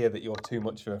my fear that you're too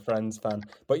much of a Friends fan.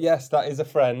 But yes, that is a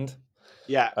friend.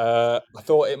 Yeah. I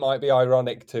thought it might be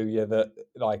ironic to you that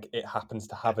like it happens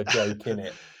to have a joke in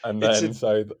it, and It's then a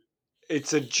so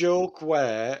it's a joke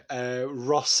where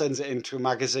Ross sends it into a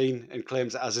magazine and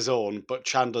claims it as his own, but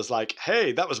Chandler's like,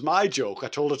 "Hey, that was my joke. I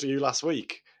told it to you last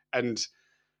week." And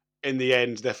in the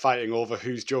end, they're fighting over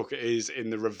whose joke it is in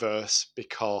the reverse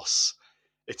because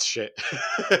it's shit.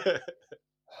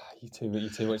 you're too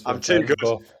much of I'm a too Friends good.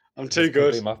 buff. I'm This too could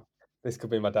good. be my this could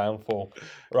be my downfall.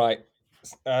 Right,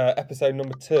 episode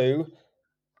number 2,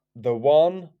 the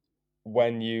one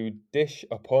when you dish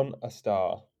upon a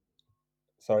star.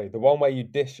 Sorry, the one where you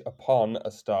dish upon a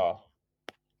star.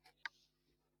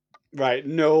 Right,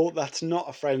 no, that's not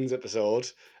a Friends episode.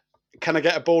 Can I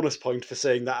get a bonus point for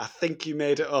saying that I think you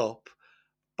made it up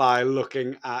by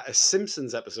looking at a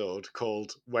Simpsons episode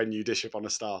called When You Dish Upon a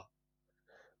Star?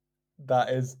 That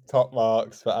is top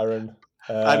marks for Aaron.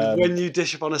 And When You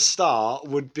Dish Upon a Star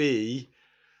would be,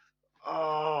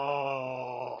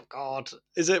 oh God,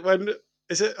 is it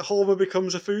Homer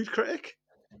becomes a food critic?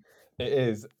 It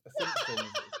is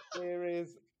Simpsons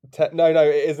series. No,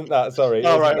 it isn't that. Sorry, it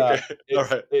All isn't right, okay, that. all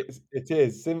right, It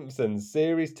is Simpsons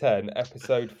series 10,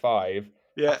 episode 5.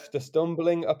 yeah. After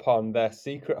stumbling upon their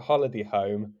secret holiday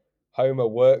home, Homer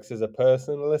works as a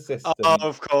personal Oh, assistant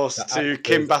of course, to to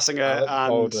Kim actors Basinger Alec and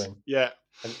Baldwin yeah,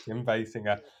 and Kim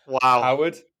Basinger. wow.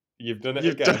 Howard, you've done it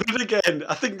You've done again. it again.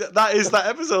 I think that is that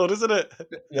episode, isn't it?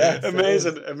 Yes, it is.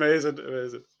 Amazing.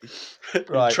 He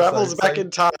Right, travels back in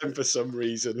time for some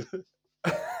reason.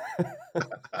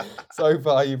 so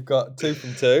far you've got 2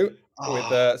 from 2 with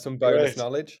Oh, some bonus great.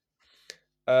 knowledge.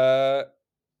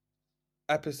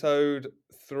 Episode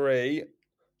 3,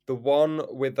 the one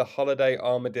with the holiday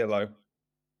armadillo.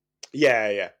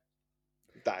 Yeah.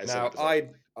 That is an Now,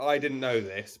 episode. I didn't know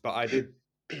this, but I did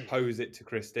pose it to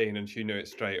Christine, and she knew it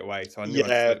straight away. So I knew I'd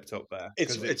Yeah, slipped up there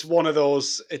because it's one of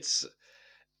those. It's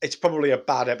probably a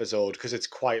bad episode because it's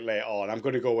quite late on. I'm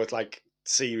going to go with like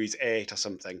series 8 or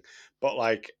something, but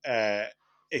like it's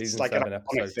season like an 7, iconic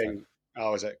episode 10. thing.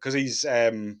 Oh, is it? Because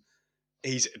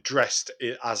he's dressed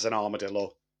as an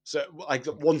armadillo. So like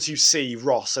once you see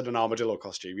Ross in an armadillo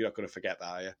costume, you're not going to forget that,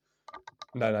 are you?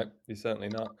 No, you're certainly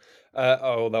not.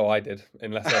 Although I did,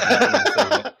 unless I've not even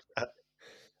seen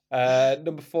it.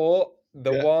 Number 4,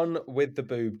 the Yeah. one with the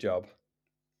boob job.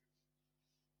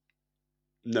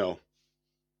 No,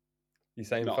 You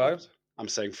saying not an foe? episode. I'm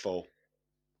saying 4.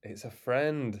 It's a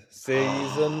friend.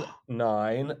 Season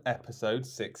 9, episode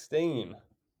 16.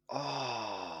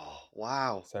 Oh,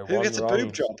 wow. So Who one gets a boob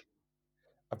wrong. job?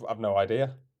 I've no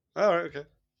idea. All right, okay.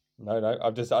 No, I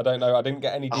don't know. I didn't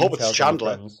get any I hope it's details on the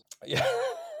Chandler. friends. Yeah.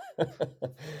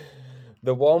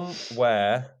 The one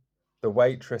where the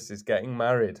waitress is getting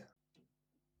married.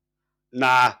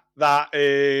 Nah, that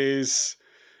is.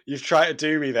 You've tried to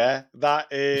do me there.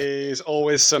 That is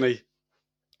Always Sunny.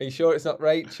 Are you sure it's not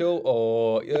Rachel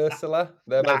or Ursula?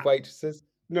 They're Nah, both waitresses.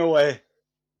 no way.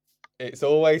 It's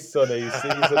Always Sunny,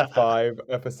 season 5,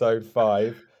 episode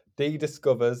 5. Dee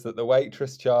discovers that the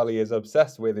waitress Charlie is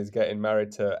obsessed with is getting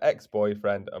married to her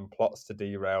ex-boyfriend and plots to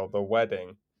derail the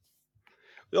wedding.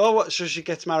 Oh, what? So she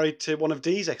gets married to one of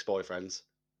Dee's ex-boyfriends?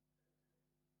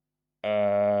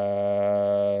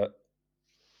 Uh,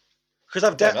 Because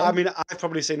I don't know. I've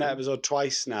probably seen that episode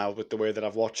twice now with the way that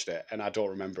I've watched it, and I don't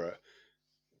remember it.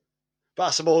 But I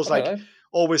suppose, I don't like, know.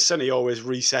 Always Sunny always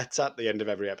resets at the end of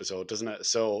every episode, doesn't it?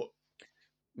 So,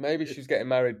 Maybe she's getting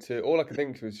married to. All I could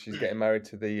think was she's getting married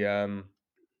to the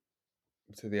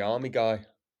army guy.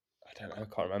 I don't know. I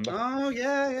can't remember. oh,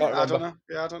 yeah. Can't I don't remember.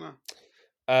 know. Yeah, I don't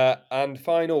know. And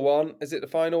final one. Is it the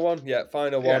final one? Yeah,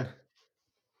 final Yeah. one.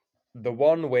 The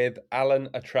one with Alan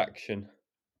Attraction.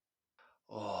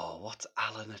 Oh, what's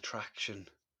Alan Attraction?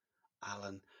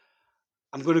 Alan.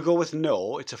 I'm going to go with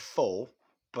no. It's a foe.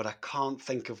 but I can't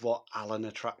think of what Alan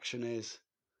attraction is.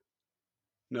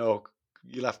 No,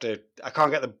 you'll have to. I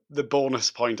can't get the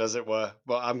bonus point, as it were,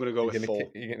 but I'm going to go with 4.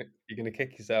 You're gonna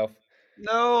kick yourself.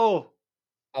 No.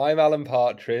 I'm Alan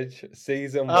Partridge,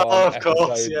 season Oh, 1, of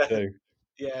course, episode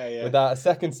yeah, 2. yeah. Without a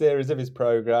second series of his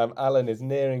programme, Alan is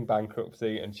nearing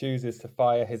bankruptcy and chooses to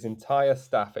fire his entire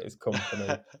staff at his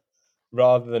company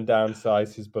rather than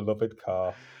downsize his beloved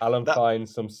car. Alan That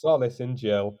finds some solace in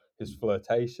Jill, his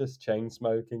flirtatious,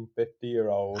 chain-smoking,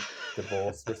 50-year-old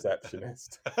divorced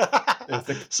receptionist.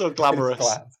 so It's glamorous.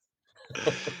 class.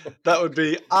 That would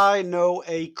be, I know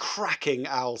a cracking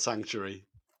owl sanctuary.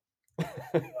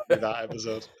 That'd be that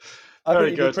episode. I Very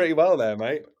think you good. did pretty well there,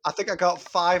 mate. I think I got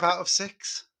 5 out of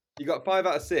 6. You got 5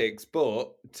 out of 6,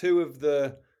 but 2 of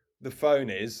the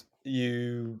phonies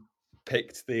you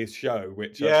picked the show,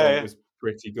 which I thought Yeah. was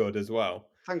pretty good as well.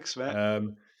 Thanks, mate.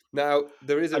 Now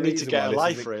there is a I need to reason get why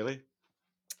a life, really.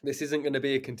 this isn't going to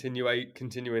be a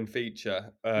continuing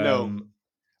feature. No.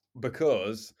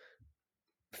 Because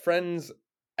Friends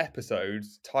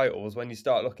episodes titles, when you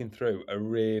start looking through, are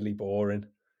really boring,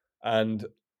 and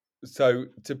so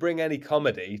to bring any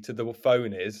comedy to the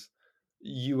phonies,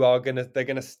 they're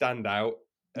gonna stand out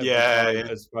every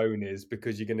time as phonies,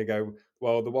 because you're gonna go,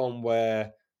 well, the one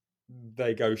where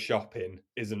they go shopping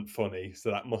isn't funny,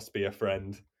 so that must be a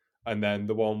friend. And then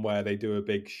the one where they do a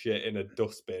big shit in a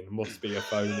dustbin must be a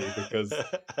phony because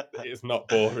it's not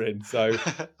boring. So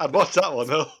I'd watch that one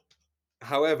though.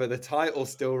 however, the title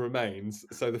still remains,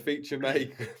 so the feature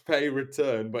may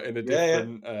return, but in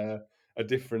a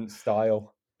different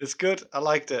style. It's good. I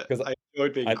liked it. I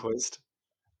enjoyed being quizzed.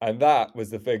 And that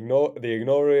was the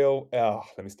inaugural. Oh,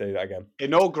 let me say that again.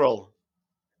 Inaugural.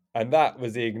 And that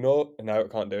was the No, I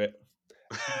can't do it.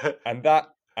 and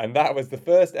that was the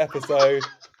first episode.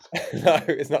 No,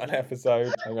 it's not an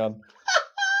episode. Hang on.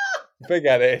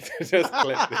 Forget it. Just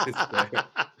clip this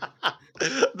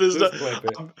bit. Clip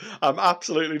it. I'm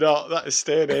absolutely not. That is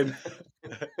staying in.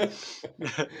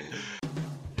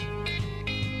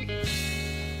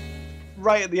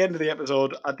 Right at the end of the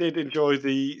episode, I did enjoy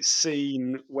the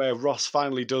scene where Ross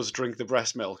finally does drink the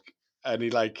breast milk, and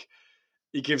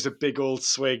he gives a big old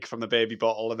swig from the baby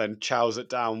bottle and then chows it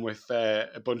down with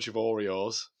a bunch of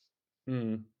Oreos.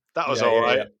 That was all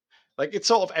right. Yeah. It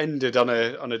sort of ended on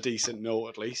a decent note,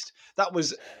 at least. That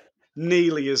was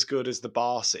nearly as good as the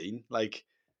bar scene,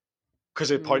 because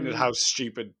it pointed how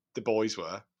stupid the boys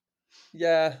were.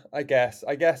 Yeah, I guess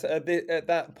at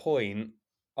that point,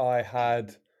 I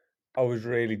was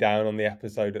really down on the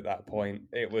episode at that point.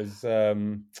 It was I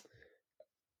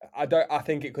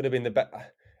think it could have been the best.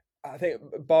 I think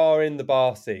barring the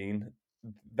bar scene,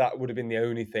 that would have been the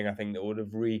only thing I think that would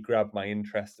have re-grabbed my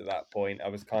interest at that point. I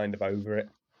was kind of over it.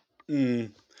 I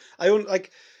don't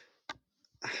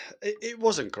it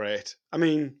wasn't great. I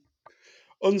mean,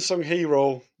 unsung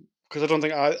hero, because I don't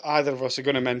think either of us are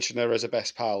going to mention her as a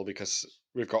best pal because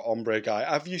we've got Ombre Guy.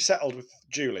 Have you settled with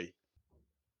Julie?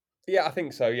 Yeah, I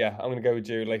think so. Yeah, I'm going to go with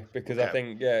Julie because I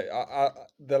think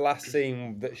the last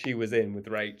scene that she was in with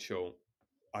Rachel,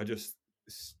 I just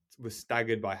was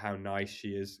staggered by how nice she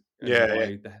is. And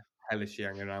why the hell is she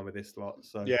hanging around with this lot?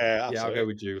 So I'll go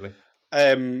with Julie.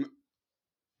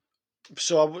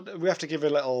 So we have to give a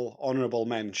little honourable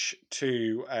mention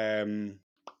to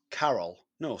Carol.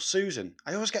 No, Susan.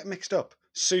 I always get mixed up.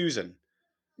 Susan.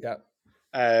 Yeah.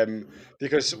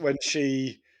 Because when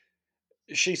she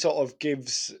sort of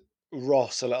gives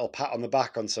Ross a little pat on the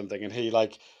back on something, and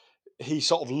he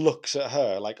sort of looks at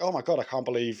her like, oh my God, I can't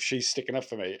believe she's sticking up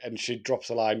for me. And she drops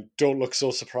a line, don't look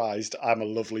so surprised. I'm a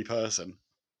lovely person.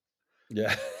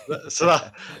 Yeah. So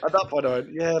at that point, I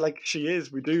went, yeah, she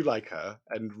is. We do like her,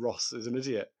 and Ross is an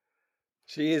idiot.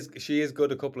 She is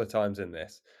good a couple of times in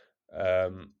this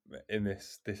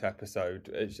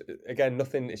episode. Again,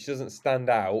 nothing. She doesn't stand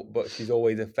out, but she's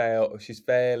always she's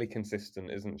fairly consistent,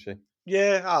 isn't she?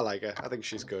 Yeah, I like her. I think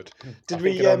she's good. I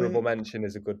think an honourable mention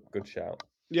is a good shout.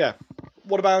 Yeah.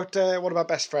 What about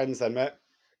best friends then, mate?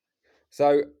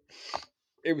 So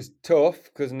it was tough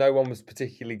because no one was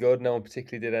particularly good. No one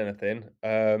particularly did anything.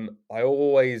 I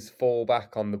always fall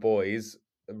back on the boys,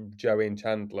 Joey and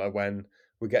Chandler, when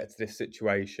we get to this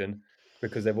situation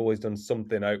because they've always done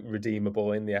something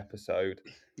redeemable in the episode.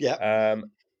 Yeah.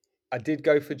 I did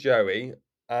go for Joey,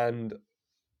 and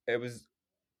it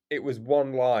was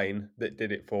one line that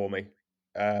did it for me,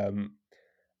 and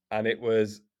it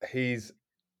was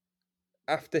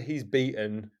after he's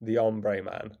beaten the Ombre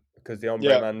Man, because the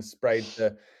Ombre Man sprayed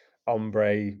the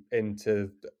ombre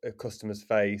into a customer's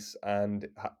face and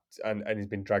he's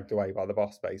been dragged away by the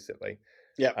boss, basically.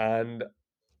 Yeah. And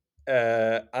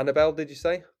Annabelle, did you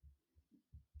say?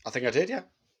 I think I did, yeah.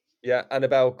 Yeah,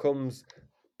 Annabelle comes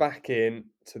back in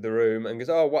to the room and goes,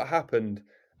 "Oh, what happened?"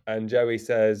 And Joey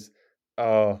says,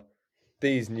 "Oh,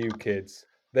 these new kids,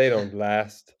 they don't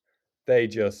last. They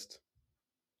just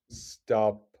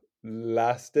stop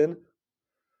lasting."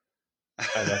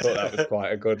 And I thought that was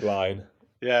quite a good line.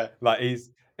 Yeah. Like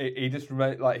he just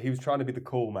like he was trying to be the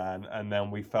cool man, and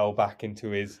then we fell back into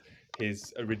his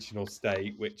original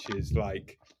state, which is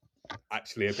like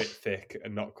actually a bit thick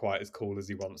and not quite as cool as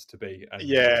he wants to be, and he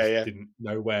Yeah, just yeah. didn't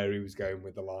know where he was going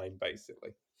with the line,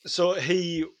 basically. So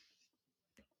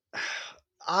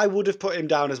I would have put him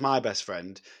down as my best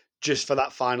friend just for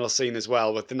that final scene as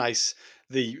well, with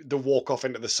the walk off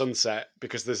into the sunset,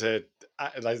 because there's a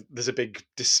big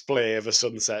display of a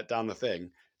sunset down the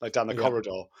thing, like down the Yeah.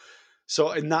 corridor.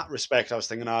 So in that respect, I was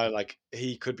thinking, like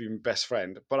he could be my best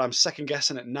friend, but I'm second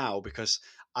guessing it now because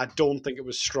I don't think it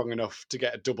was strong enough to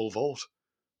get a double vote.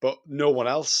 But no one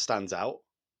else stands out.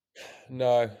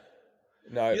 No,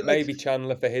 no, Like, maybe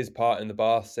Chandler for his part in the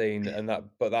bar scene, and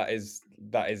but that is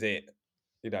it.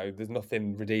 You know, there's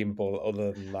nothing redeemable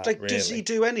other than that, does he really.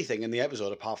 do anything in the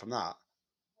episode apart from that?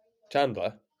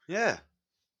 Chandler. Yeah.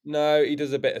 No, he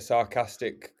does a bit of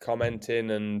sarcastic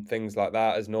commenting and things like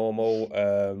that as normal.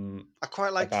 I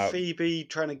quite liked About Phoebe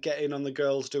trying to get in on the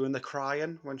girls doing the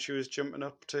crying when she was jumping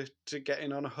up to get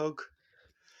in on a hug.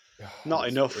 Not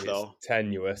enough it's though.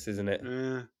 tenuous, isn't it?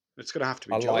 Yeah, it's gonna have to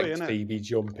be I Joey, liked isn't it? Phoebe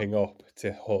jumping up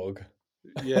to hug.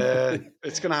 Yeah,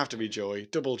 it's gonna have to be Joey.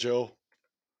 Double Joe.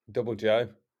 Double Joe.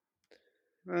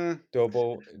 Eh.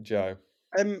 Double Joe.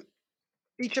 Um,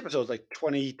 each episode's like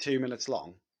 22 minutes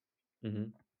long, Hmm.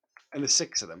 and there's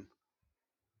 6 of them.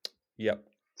 Yep.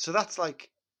 So that's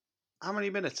like, how many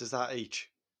minutes is that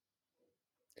each?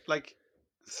 Like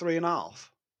 3.5.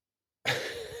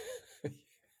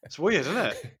 It's weird, isn't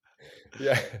it?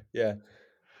 Yeah, yeah.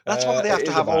 That's why they It have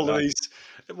to is have about all of that. these.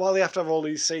 Why they have to have all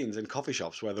these scenes in coffee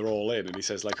shops where they're all in, and he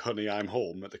says like, "Honey, I'm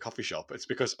home" at the coffee shop. It's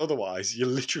because otherwise you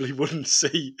literally wouldn't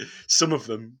see some of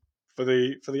them for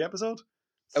the episode.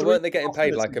 And Three weren't and they a getting half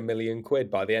paid minutes. like £1 million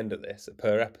by the end of this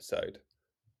per episode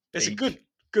It's a each?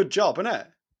 good job, isn't it?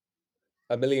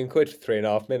 £1 million for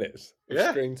 3.5 minutes of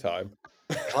Yeah, screen time.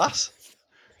 class.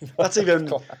 That's That's even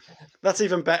class. that's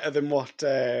even better than what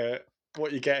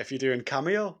you get if you're doing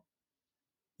Cameo,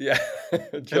 Yeah,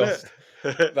 isn't just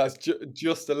it? that's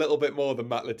just a little bit more than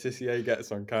Matt Letitia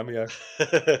gets on Cameo.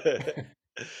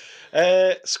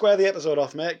 Square the episode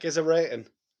off, mate. Gives a rating.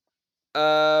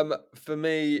 For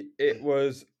me, it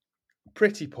was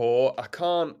pretty poor.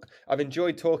 I've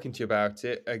enjoyed talking to you about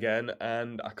it again,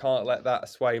 and I can't let that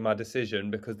sway my decision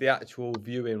because the actual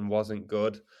viewing wasn't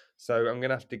good. So I'm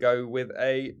gonna have to go with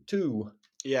a 2.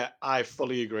 Yeah, I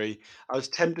fully agree. I was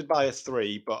tempted by a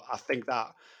 3, but I think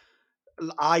that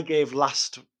I gave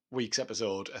last week's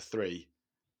episode a 3,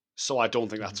 so I don't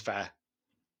think that's Mhm. fair.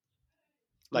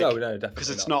 No, Like, no, because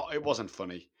definitely it's not. not, it wasn't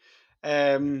funny.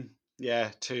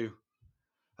 Yeah, 2.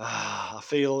 I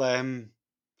feel a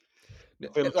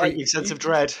Like creeping sense of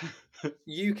dread.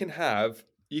 you can have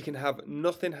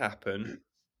nothing happen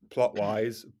plot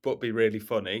wise, but be really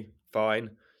funny.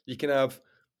 Fine. You can have,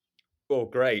 or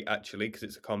great actually, because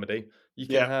it's a comedy. You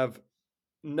can Yeah, have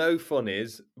no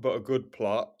funnies, but a good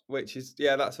plot, which is,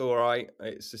 yeah, that's all right.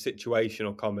 It's a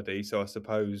situational comedy, so I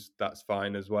suppose that's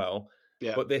fine as well.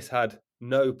 yeah. But this had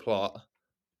no plot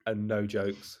and no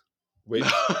jokes, which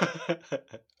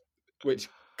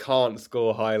can't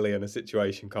score highly in a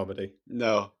situation comedy.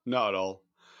 No, not at all.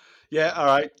 Yeah, all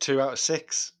right, 2 out of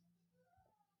 6.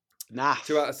 2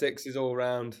 Naff. out of 6 is all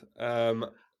round.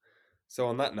 So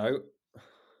on that note,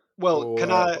 Well, we'll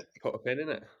can I put a pin in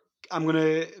it. I'm going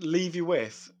to leave you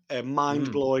with a Mm,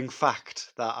 mind-blowing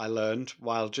fact that I learned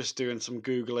while just doing some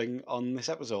googling on this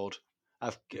episode.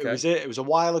 okay. It was a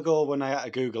while ago when I had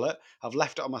to Google it. I've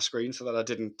left it on my screen so that I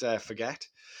didn't forget.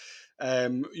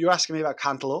 You're asking me about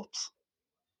cantaloupes.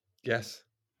 Yes.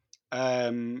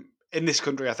 In this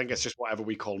country, I think it's just whatever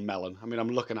we call melon. I mean, I'm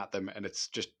looking at them and it's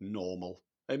just normal.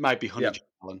 It might be honeydew Yep.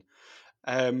 melon.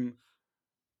 Um,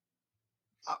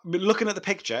 looking at the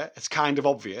picture, it's kind of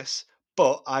obvious,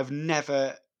 but I've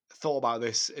never thought about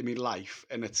this in my life,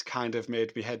 and it's kind of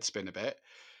made my head spin a bit.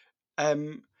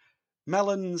 Um,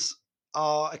 Melons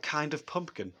are a kind of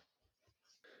pumpkin.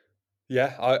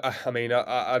 Yeah. I mean,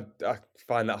 I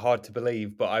find that hard to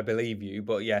believe, but I believe you.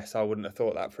 But yes, I wouldn't have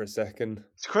thought that for a second.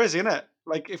 It's crazy, isn't it?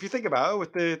 Like if you think about it,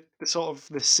 with the sort of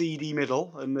the seedy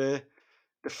middle and the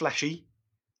fleshy.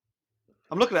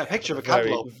 I'm looking at a Yeah, picture but of a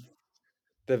cantaloupe.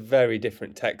 they're very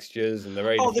different textures and they're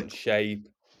very Oh, different shape.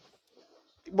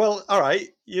 well, all right,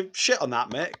 you shit on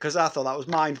that, mate, because I thought that was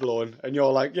mind blowing, and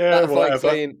you're like, yeah, That's like whatever.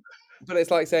 saying, but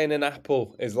it's like saying an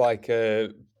apple is like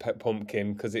a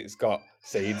pumpkin because it's got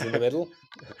seeds in the middle.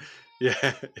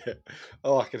 Yeah.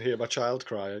 Oh, I can hear my child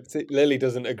crying. See, Lily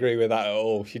doesn't agree with that at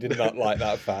all. She did not like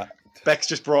that fact. Bex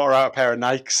just brought her out a pair of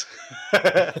Nikes.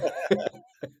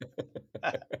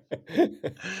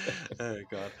 Oh,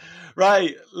 God.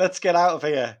 Right, let's get out of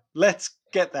here. Let's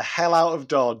get the hell out of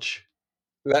Dodge.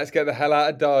 Let's get the hell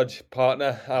out of Dodge,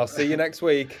 partner. I'll see you next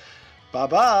week.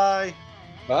 Bye-bye.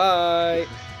 Bye.